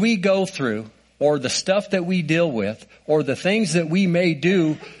things we go through, or the stuff that we deal with, or the things that we may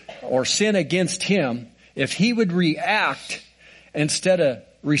do or sin against him, if he would react instead of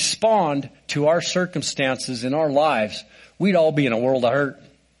respond to our circumstances in our lives, we'd all be in a world of hurt,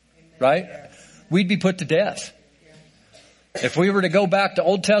 right? We'd be put to death. If we were to go back to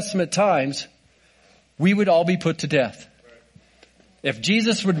Old Testament times, we would all be put to death. If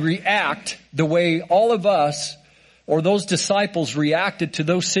Jesus would react the way all of us or those disciples reacted to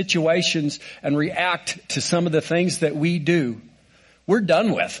those situations and react to some of the things that we do, we're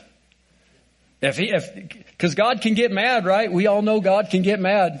done with. Because God can get mad, right? We all know God can get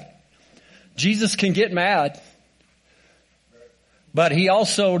mad. Jesus can get mad. But he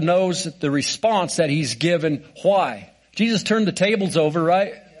also knows the response that he's given. Why? Jesus turned the tables over,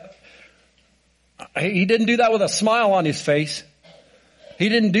 right? He didn't do that with a smile on his face. He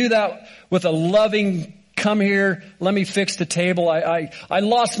didn't do that with a loving, come here, let me fix the table. I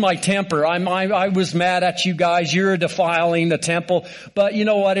lost my temper. I was mad at you guys. You're defiling the temple. But you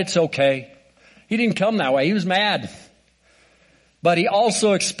know what? It's okay. He didn't come that way. He was mad. But he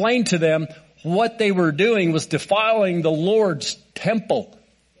also explained to them what they were doing was defiling the Lord's temple.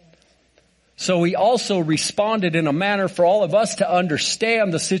 So he also responded in a manner for all of us to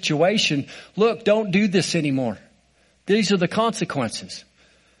understand the situation. Look, don't do this anymore. These are the consequences.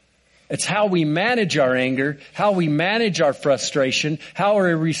 It's how we manage our anger, how we manage our frustration, how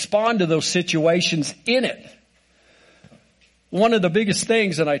we respond to those situations in it. One of the biggest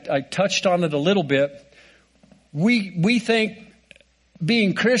things, and I touched on it a little bit, we think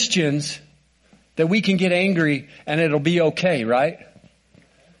being Christians that we can get angry and it'll be okay, right?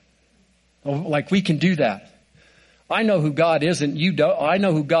 Like we can do that. I know who God is and you don't. I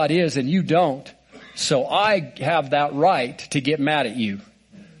know who God is and you don't. So I have that right to get mad at you.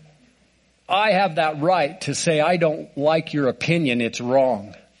 I have that right to say, I don't like your opinion. It's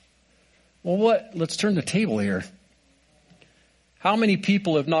wrong. Well, what? Let's turn the table here. How many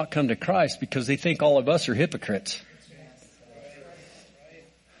people have not come to Christ because they think all of us are hypocrites?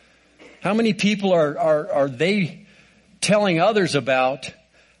 How many people are they telling others about,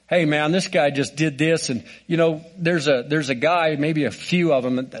 hey man, this guy just did this, and you know, there's a guy, maybe a few of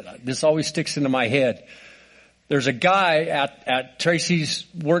them, this always sticks into my head. There's a guy at Tracy's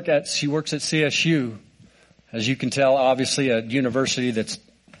work she works at CSU, as you can tell, obviously a university that's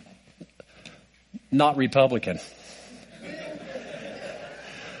not Republican.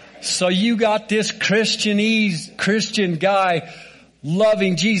 So you got this Christian guy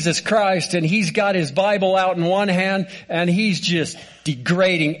loving Jesus Christ, and he's got his Bible out in one hand, and he's just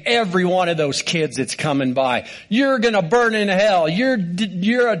degrading every one of those kids that's coming by. You're gonna burn in hell.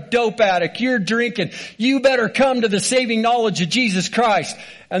 You're a dope addict. You're drinking. You better come to the saving knowledge of Jesus Christ.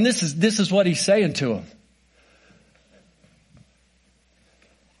 And this is what he's saying to him.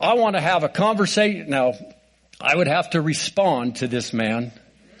 I want to have a conversation. Now, I would have to respond to this man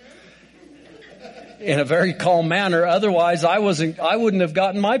in a very calm manner. Otherwise, I wouldn't have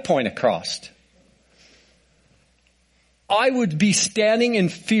gotten my point across. I would be standing in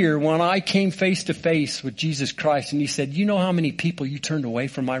fear when I came face to face with Jesus Christ and he said, you know how many people you turned away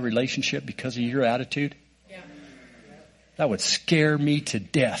from my relationship because of your attitude? Yeah. That would scare me to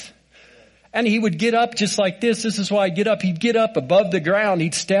death. And he would get up just like this. This is why I get up. He'd get up above the ground.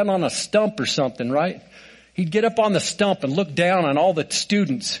 He'd stand on a stump or something, right? He'd get up on the stump and look down on all the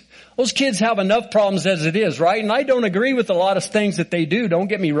students. Those kids have enough problems as it is, right? And I don't agree with a lot of things that they do. Don't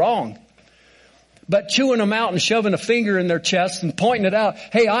get me wrong. But chewing them out and shoving a finger in their chest and pointing it out.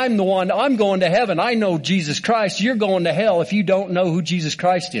 Hey, I'm the one. I'm going to heaven. I know Jesus Christ. You're going to hell if you don't know who Jesus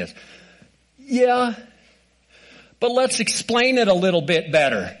Christ is. Yeah. But let's explain it a little bit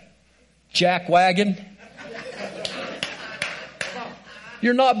better. Jackwagon.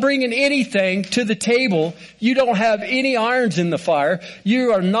 You're not bringing anything to the table. You don't have any irons in the fire.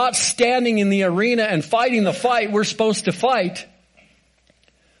 You are not standing in the arena and fighting the fight we're supposed to fight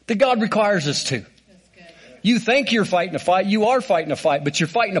that God requires us to. You think you're fighting a fight. You are fighting a fight, but you're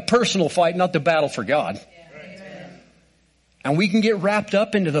fighting a personal fight, not the battle for God. And we can get wrapped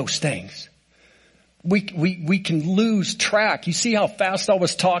up into those things. We can lose track. You see how fast I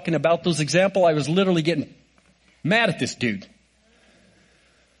was talking about those examples? I was literally getting mad at this dude.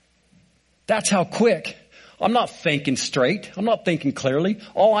 That's how quick. I'm not thinking straight. I'm not thinking clearly.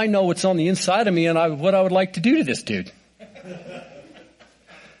 All I know what's on the inside of me and what I would like to do to this dude.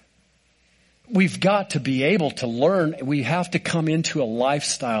 We've got to be able to learn. We have to come into a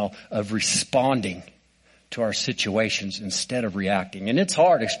lifestyle of responding to our situations instead of reacting. And it's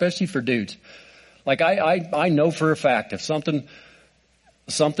hard, especially for dudes. Like I know for a fact if something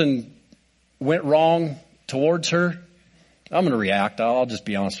went wrong towards her, I'm going to react. I'll just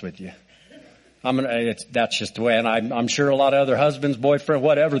be honest with you. That's just the way. And I'm sure a lot of other husbands, boyfriend,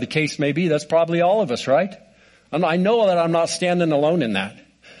 whatever the case may be, that's probably all of us, right? I know that I'm not standing alone in that.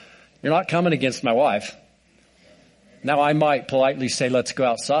 You're not coming against my wife. Now I might politely say, let's go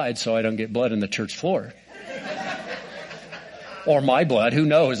outside so I don't get blood in the church floor. Or my blood, who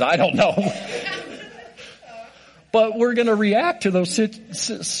knows? I don't know. But we're going to react to those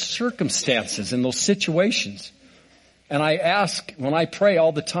circumstances and those situations. And I ask, when I pray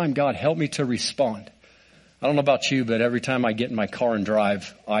all the time, God, help me to respond. I don't know about you, but every time I get in my car and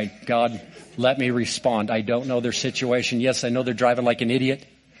drive, God, let me respond. I don't know their situation. Yes, I know they're driving like an idiot,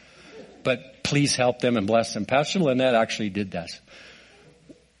 but please help them and bless them. Pastor Lynette actually did that.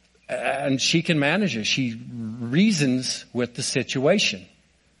 And she can manage it. She reasons with the situation.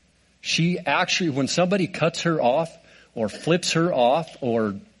 She actually, when somebody cuts her off or flips her off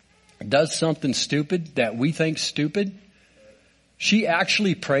or does something stupid that we think stupid, she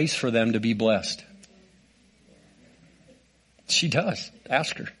actually prays for them to be blessed. She does.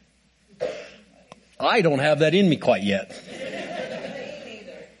 Ask her. I don't have that in me quite yet.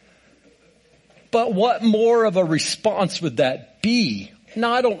 But what more of a response would that be?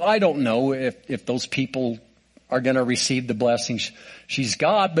 No, I don't know if those people are going to receive the blessings she's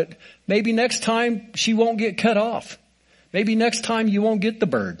got, but maybe next time she won't get cut off. Maybe next time you won't get the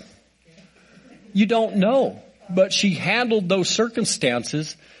bird. You don't know. But she handled those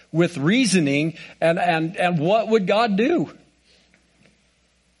circumstances with reasoning, and what would God do?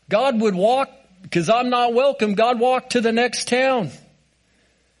 God would walk, because I'm not welcome, God walked to the next town.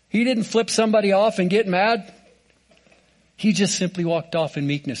 He didn't flip somebody off and get mad. He just simply walked off in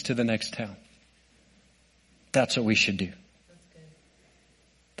meekness to the next town. That's what we should do.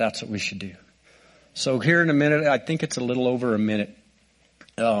 That's what we should do. So here in a minute, I think it's a little over a minute.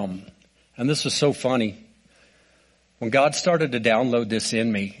 And this was so funny. When God started to download this in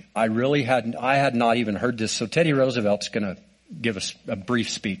me, I had not even heard this. So Teddy Roosevelt's going to give us a brief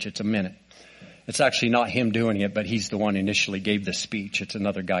speech. It's a minute. It's actually not him doing it, but he's the one initially gave the speech. It's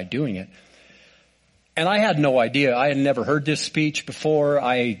another guy doing it. And I had no idea. I had never heard this speech before.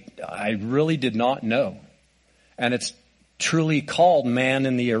 I really did not know. And it's truly called Man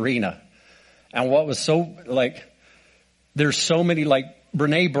in the Arena. And what was so, there's so many,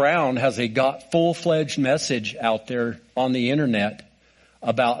 Brene Brown has got full-fledged message out there on the internet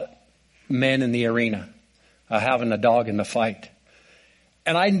about men in the arena, having a dog in the fight.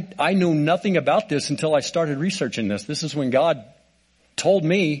 And I knew nothing about this until I started researching this. This is when God told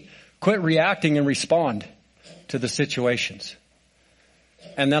me, quit reacting and respond to the situations.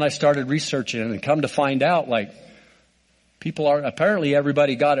 And then I started researching and come to find out, apparently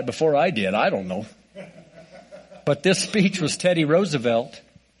everybody got it before I did. I don't know. But this speech was Teddy Roosevelt.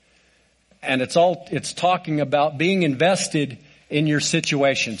 And it's talking about being invested in your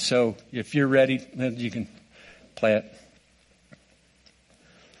situation. So if you're ready, then you can play it.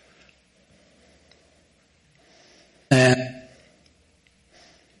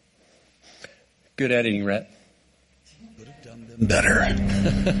 Good editing, Rhett. Could have done them better.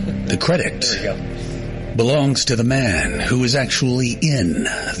 The credit belongs to the man who is actually in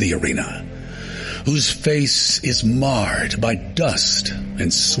the arena, whose face is marred by dust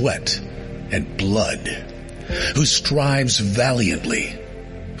and sweat and blood, who strives valiantly,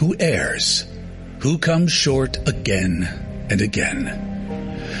 who errs, who comes short again and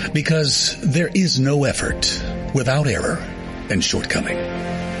again, because there is no effort without error and shortcoming,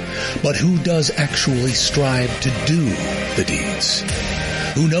 but who does actually strive to do the deeds,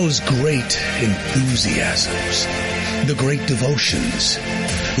 who knows great enthusiasms, the great devotions,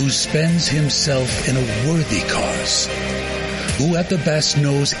 who spends himself in a worthy cause, who at the best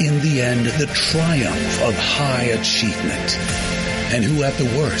knows in the end the triumph of high achievement, and who at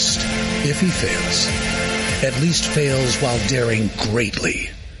the worst, if he fails, at least fails while daring greatly,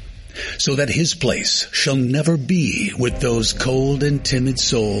 so that his place shall never be with those cold and timid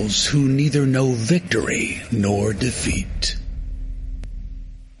souls who neither know victory nor defeat.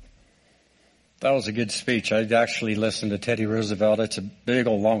 That was a good speech. I actually listened to Teddy Roosevelt. It's a big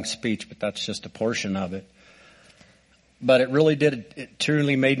old long speech, but that's just a portion of it. But it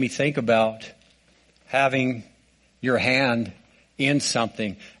truly made me think about having your hand in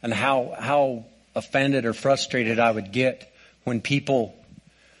something and how offended or frustrated I would get when people,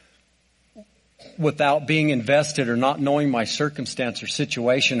 without being invested or not knowing my circumstance or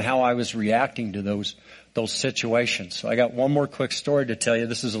situation, how I was reacting to those situations. So I got one more quick story to tell you.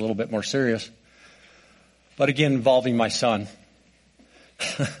 This is a little bit more serious, but again, involving my son.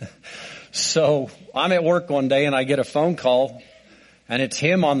 So I'm at work one day and I get a phone call and it's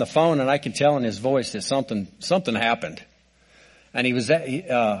him on the phone, and I can tell in his voice that something happened. And it was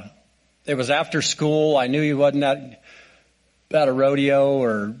after school. I knew he wasn't at a rodeo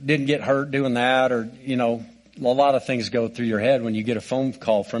or didn't get hurt doing that, or, a lot of things go through your head when you get a phone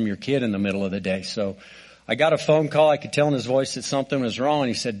call from your kid in the middle of the day. So I got a phone call. I could tell in his voice that something was wrong. And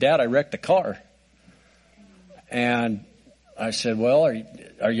he said, "Dad, I wrecked the car." And I said, "Well,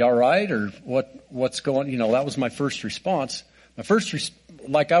 are you all right? Or what's going?" That was my first response.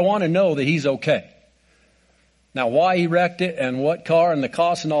 I want to know that he's okay. Now, why he wrecked it and what car and the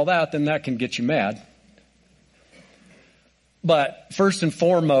cost and all that, then that can get you mad. But first and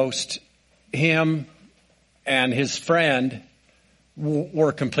foremost, him and his friend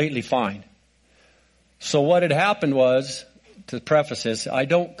were completely fine. So what had happened was, to preface this, I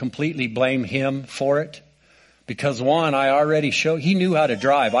don't completely blame him for it. Because one, I already showed, he knew how to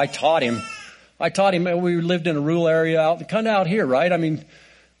drive. I taught him, we lived in a rural area kind of out here, right? I mean,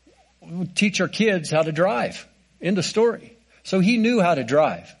 we teach our kids how to drive. End of story. So he knew how to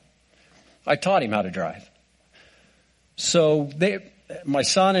drive. I taught him how to drive. So my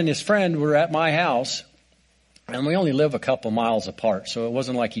son and his friend were at my house, and we only live a couple miles apart. So it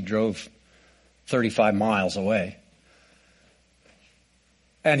wasn't like he drove 35 miles away.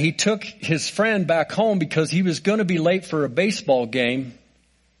 And he took his friend back home because he was going to be late for a baseball game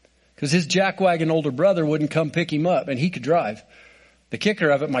because his jackwagon older brother wouldn't come pick him up, and he could drive. The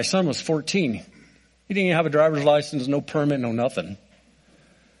kicker of it, my son was 14. He didn't even have a driver's license, no permit, no nothing.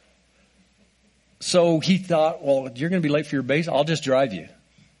 So he thought, well, you're going to be late for your base. I'll just drive you.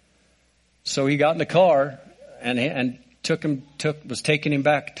 So he got in the car and was taking him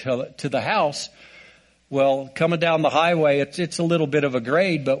back to the house. Well, coming down the highway, it's a little bit of a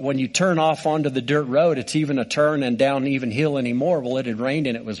grade, but when you turn off onto the dirt road, it's even a turn and down even hill anymore. Well, it had rained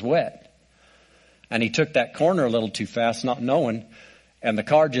and it was wet. And he took that corner a little too fast, not knowing, and the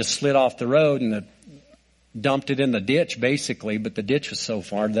car just slid off the road and dumped it in the ditch, basically, but the ditch was so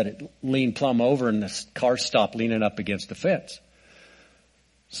far that it leaned plumb over and the car stopped leaning up against the fence.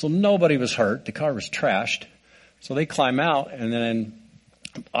 So nobody was hurt. The car was trashed. So they climb out, and then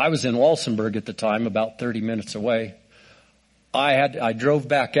I was in Walsenburg at the time, about 30 minutes away. I drove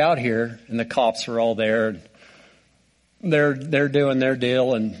back out here, and the cops were all there. They're doing their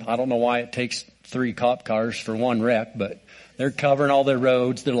deal, and I don't know why it takes 3 cop cars for one wreck, but they're covering all their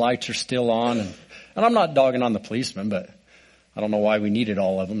roads. Their lights are still on, and I'm not dogging on the policemen, but I don't know why we needed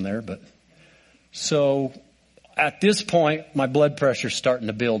all of them there. But so at this point, my blood pressure's starting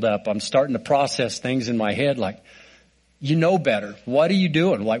to build up. I'm starting to process things in my head like, you know better. What are you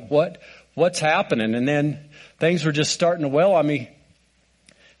doing? Like what's happening? And then things were just starting to well on me.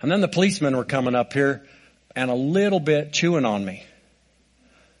 And then the policemen were coming up here and a little bit chewing on me.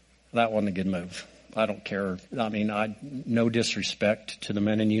 That wasn't a good move. I don't care. I mean, no disrespect to the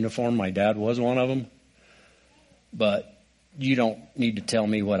men in uniform. My dad was one of them. But you don't need to tell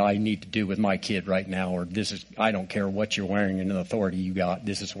me what I need to do with my kid right now, or I don't care what you're wearing and the authority you got.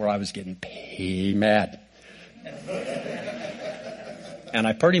 This is where I was getting mad. And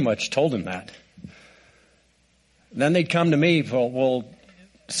I pretty much told him that. Then they'd come to me, well,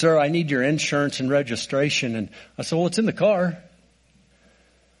 sir, I need your insurance and registration. And I said, well, it's in the car.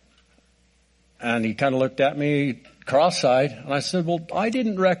 And he kind of looked at me cross-eyed. And I said, well, I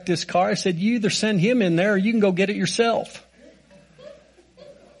didn't wreck this car. I said, you either send him in there or you can go get it yourself.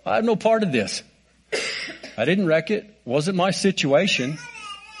 I have no part of this. I didn't wreck it. It wasn't my situation.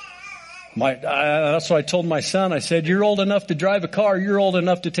 That's what I told my son. I said, you're old enough to drive a car. You're old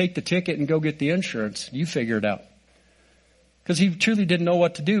enough to take the ticket and go get the insurance. You figure it out. Because he truly didn't know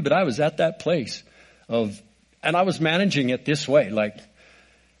what to do. But I was at that place and I was managing it this way. Like,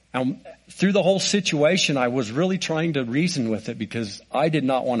 through the whole situation, I was really trying to reason with it because I did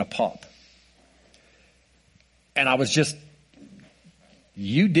not want to pop. And I was just,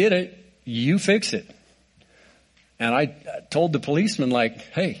 you did it. You fix it. And I told the policeman, like,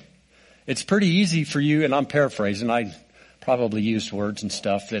 hey, it's pretty easy for you, and I'm paraphrasing. I probably used words and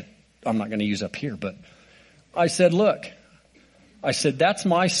stuff that I'm not going to use up here. But I said, look, that's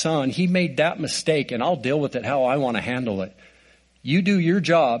my son. He made that mistake, and I'll deal with it how I want to handle it. You do your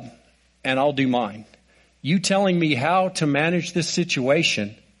job, and I'll do mine. You telling me how to manage this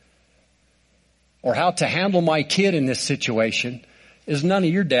situation or how to handle my kid in this situation is none of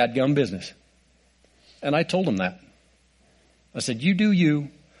your dadgum business. And I told him that. I said, you do you.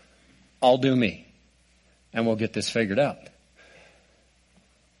 I'll do me, and we'll get this figured out.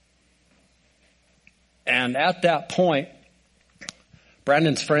 And at that point,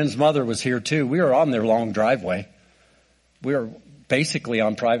 Brandon's friend's mother was here too. We were on their long driveway. We were basically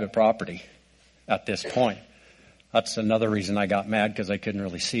on private property at this point. That's another reason I got mad, because I couldn't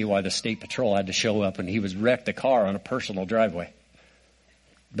really see why the state patrol had to show up and he was wrecked the car on a personal driveway.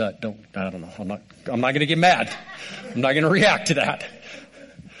 I don't know. I'm not going to get mad. I'm not going to react to that.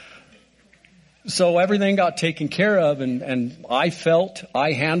 So everything got taken care of, and I felt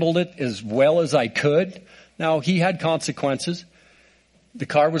I handled it as well as I could. Now, he had consequences. The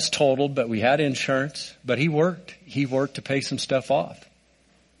car was totaled, but we had insurance. But he worked. He worked to pay some stuff off.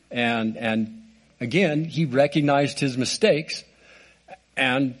 And again, he recognized his mistakes,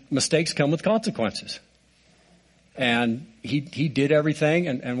 and mistakes come with consequences. And he did everything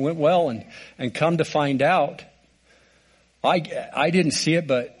and went well, and come to find out, I didn't see it,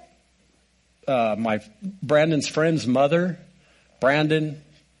 but Brandon's friend's mother, Brandon,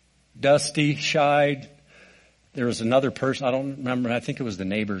 Dusty, Scheid, there was another person, I don't remember, I think it was the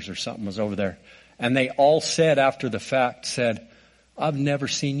neighbors or something was over there. And they all said after the fact, said, I've never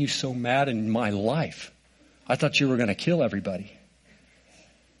seen you so mad in my life. I thought you were going to kill everybody.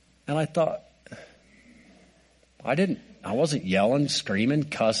 And I thought, I wasn't yelling, screaming,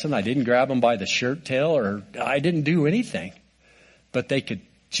 cussing. I didn't grab them by the shirt tail, or I didn't do anything. But they could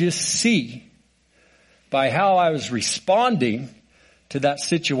just see by how I was responding to that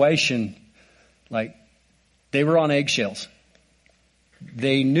situation, like they were on eggshells.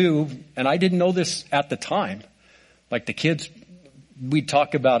 They knew, and I didn't know this at the time. Like the kids, we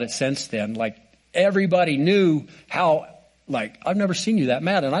talk about it since then. Like everybody knew how, like, I've never seen you that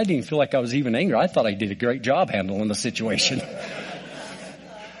mad. And I didn't feel like I was even angry. I thought I did a great job handling the situation.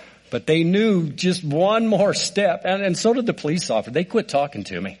 But they knew just one more step. And so did the police officer. They quit talking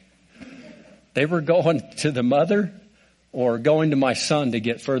to me. They were going to the mother or going to my son to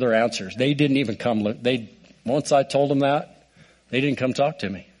get further answers. They didn't even come. Once I told them that, they didn't come talk to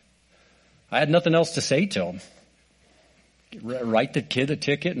me. I had nothing else to say to them. Write the kid a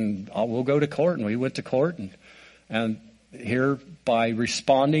ticket and we'll go to court. And we went to court. And here, by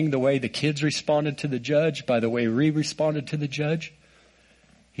responding the way the kids responded to the judge, by the way we responded to the judge,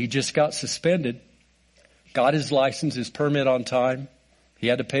 he just got suspended, got his license, his permit on time. He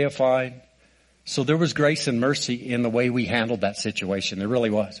had to pay a fine. So there was grace and mercy in the way we handled that situation. There really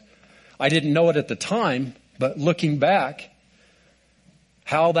was. I didn't know it at the time, but looking back,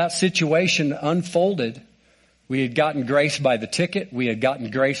 how that situation unfolded, we had gotten grace by the ticket. We had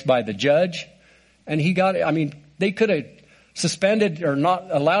gotten grace by the judge. And they could have suspended or not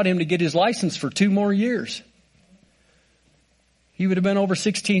allowed him to get his license for 2 more years. He would have been over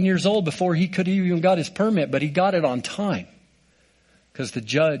 16 years old before he could have even got his permit, but he got it on time because the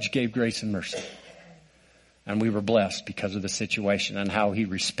judge gave grace and mercy. And we were blessed because of the situation and how he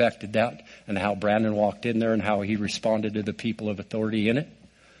respected that and how Brandon walked in there and how he responded to the people of authority in it.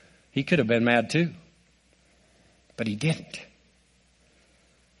 He could have been mad too, but he didn't.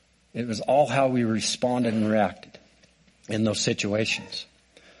 It was all how we responded and reacted in those situations.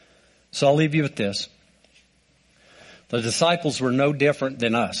 So I'll leave you with this. The disciples were no different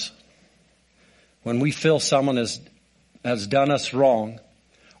than us. When we feel someone has done us wrong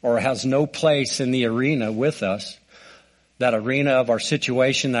or has no place in the arena with us, that arena of our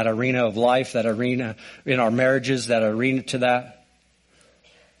situation, that arena of life, that arena in our marriages, that arena to that,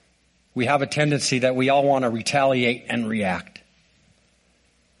 we have a tendency that we all want to retaliate and react.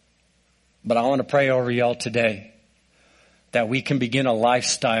 But I want to pray over y'all today that we can begin a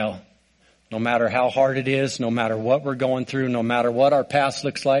lifestyle, no matter how hard it is, no matter what we're going through, no matter what our past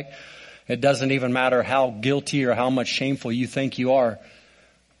looks like. It doesn't even matter how guilty or how much shameful you think you are.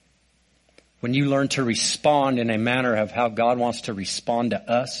 When you learn to respond in a manner of how God wants to respond to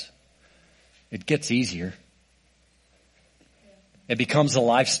us, it gets easier. It becomes a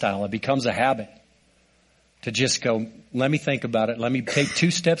lifestyle. It becomes a habit to just go, let me think about it. Let me take 2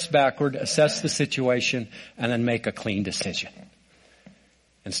 steps backward, assess the situation, and then make a clean decision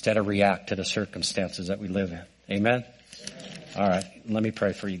instead of react to the circumstances that we live in. Amen? All right. Let me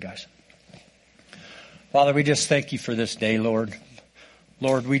pray for you guys. Father, we just thank you for this day, Lord.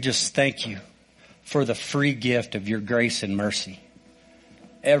 Lord, we just thank you for the free gift of your grace and mercy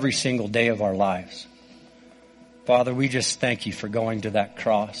every single day of our lives. Father, we just thank you for going to that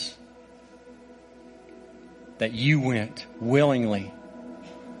cross, that you went willingly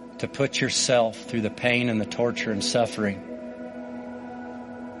to put yourself through the pain and the torture and suffering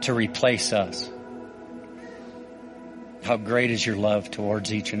to replace us. How great is your love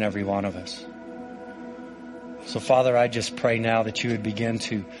towards each and every one of us. So, Father, I just pray now that you would begin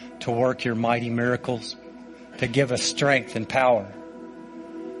to work your mighty miracles, to give us strength and power,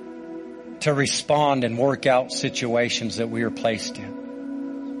 to respond and work out situations that we are placed in,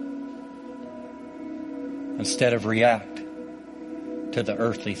 instead of react to the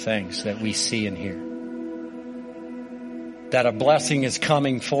earthly things that we see and hear. That a blessing is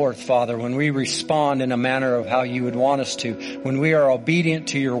coming forth, Father, when we respond in a manner of how you would want us to, when we are obedient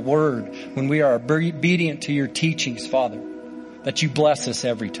to your word, when we are obedient to your teachings, Father, that you bless us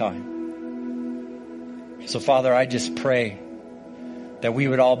every time. So, Father, I just pray that we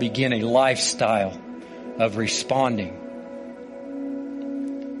would all begin a lifestyle of responding,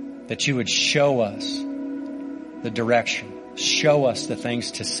 that you would show us the direction, show us the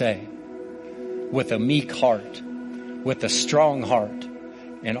things to say with a meek heart, with a strong heart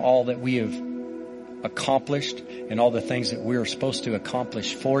in all that we have accomplished and all the things that we are supposed to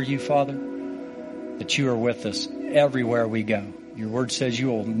accomplish for you, Father, that you are with us everywhere we go. Your word says you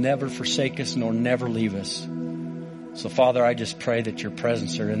will never forsake us nor never leave us. So, Father, I just pray that your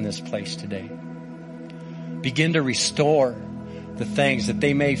presence are in this place today. Begin to restore the things that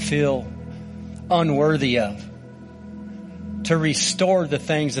they may feel unworthy of. To restore the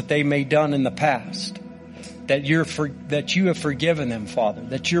things that they may have done in the past. That you have forgiven them, Father.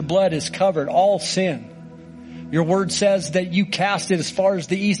 That your blood has covered all sin. Your word says that you cast it as far as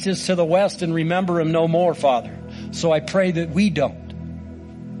the east is to the west and remember him no more, Father. So I pray that we don't.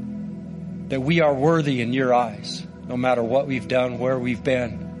 That we are worthy in your eyes. No matter what we've done, where we've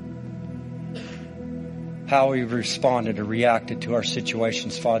been, how we've responded or reacted to our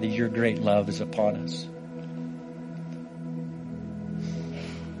situations, Father, your great love is upon us.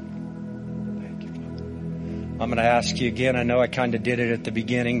 Thank you, Father. I'm going to ask you again. I know I kind of did it at the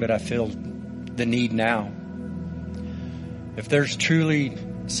beginning, but I feel the need now. If there's truly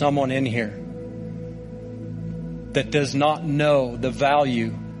someone in here that does not know the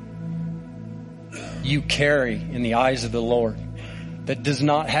value you carry in the eyes of the Lord, that does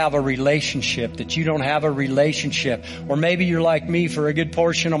not have a relationship, that you don't have a relationship, or maybe you're like me for a good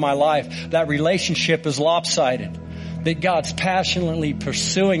portion of my life, that relationship is lopsided, that God's passionately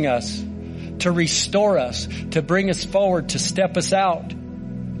pursuing us to restore us, to bring us forward, to step us out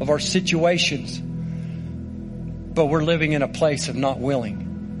of our situations. But we're living in a place of not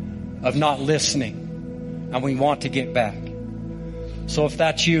willing, of not listening, and we want to get back. So if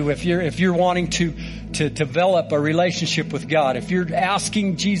that's you, if you're wanting to develop a relationship with God, if you're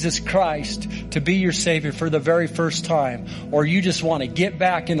asking Jesus Christ to be your Savior for the very first time, or you just want to get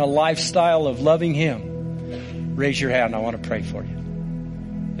back in a lifestyle of loving Him, raise your hand. I want to pray for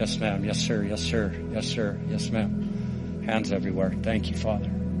you. Yes, ma'am. Yes, sir. Yes, sir. Yes, sir. Yes, ma'am. Hands everywhere. Thank you, Father.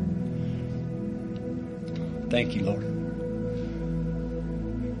 Thank you, Lord.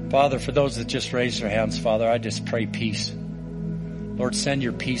 Father, for those that just raised their hands, Father, I just pray peace. Lord, send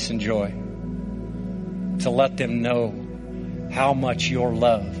your peace and joy to let them know how much your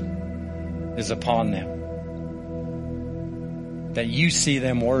love is upon them. That you see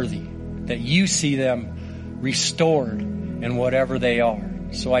them worthy. That you see them restored in whatever they are.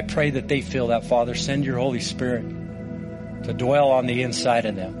 So I pray that they feel that, Father. Send your Holy Spirit to dwell on the inside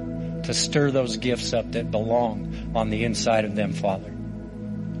of them, to stir those gifts up that belong on the inside of them, Father.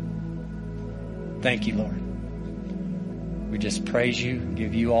 Thank you, Lord. We just praise you and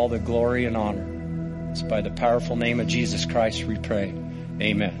give you all the glory and honor. It's by the powerful name of Jesus Christ we pray.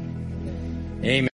 Amen. Amen.